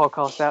another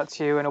podcast out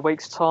to you in a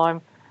week's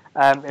time.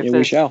 If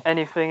there's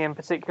anything in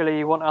particular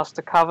you want us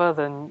to cover,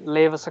 then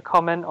leave us a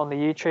comment on the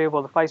YouTube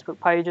or the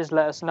Facebook pages.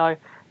 Let us know.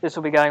 This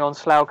will be going on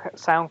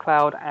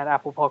SoundCloud and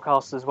Apple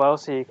Podcasts as well,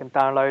 so you can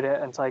download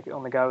it and take it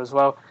on the go as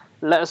well.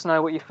 Let us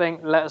know what you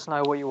think. Let us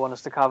know what you want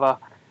us to cover.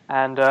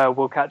 And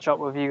we'll catch up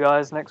with you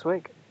guys next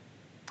week.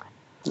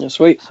 Yeah,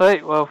 sweet.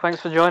 Sweet. Well, thanks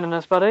for joining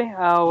us, buddy.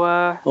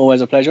 I'll always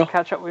a pleasure.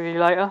 Catch up with you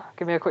later.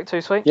 Give me a quick too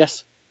sweet.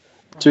 Yes.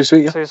 Too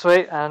sweet, yeah. Too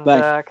sweet, and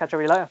catch up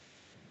with you later.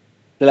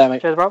 See you later,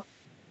 mate. Cheers, bro.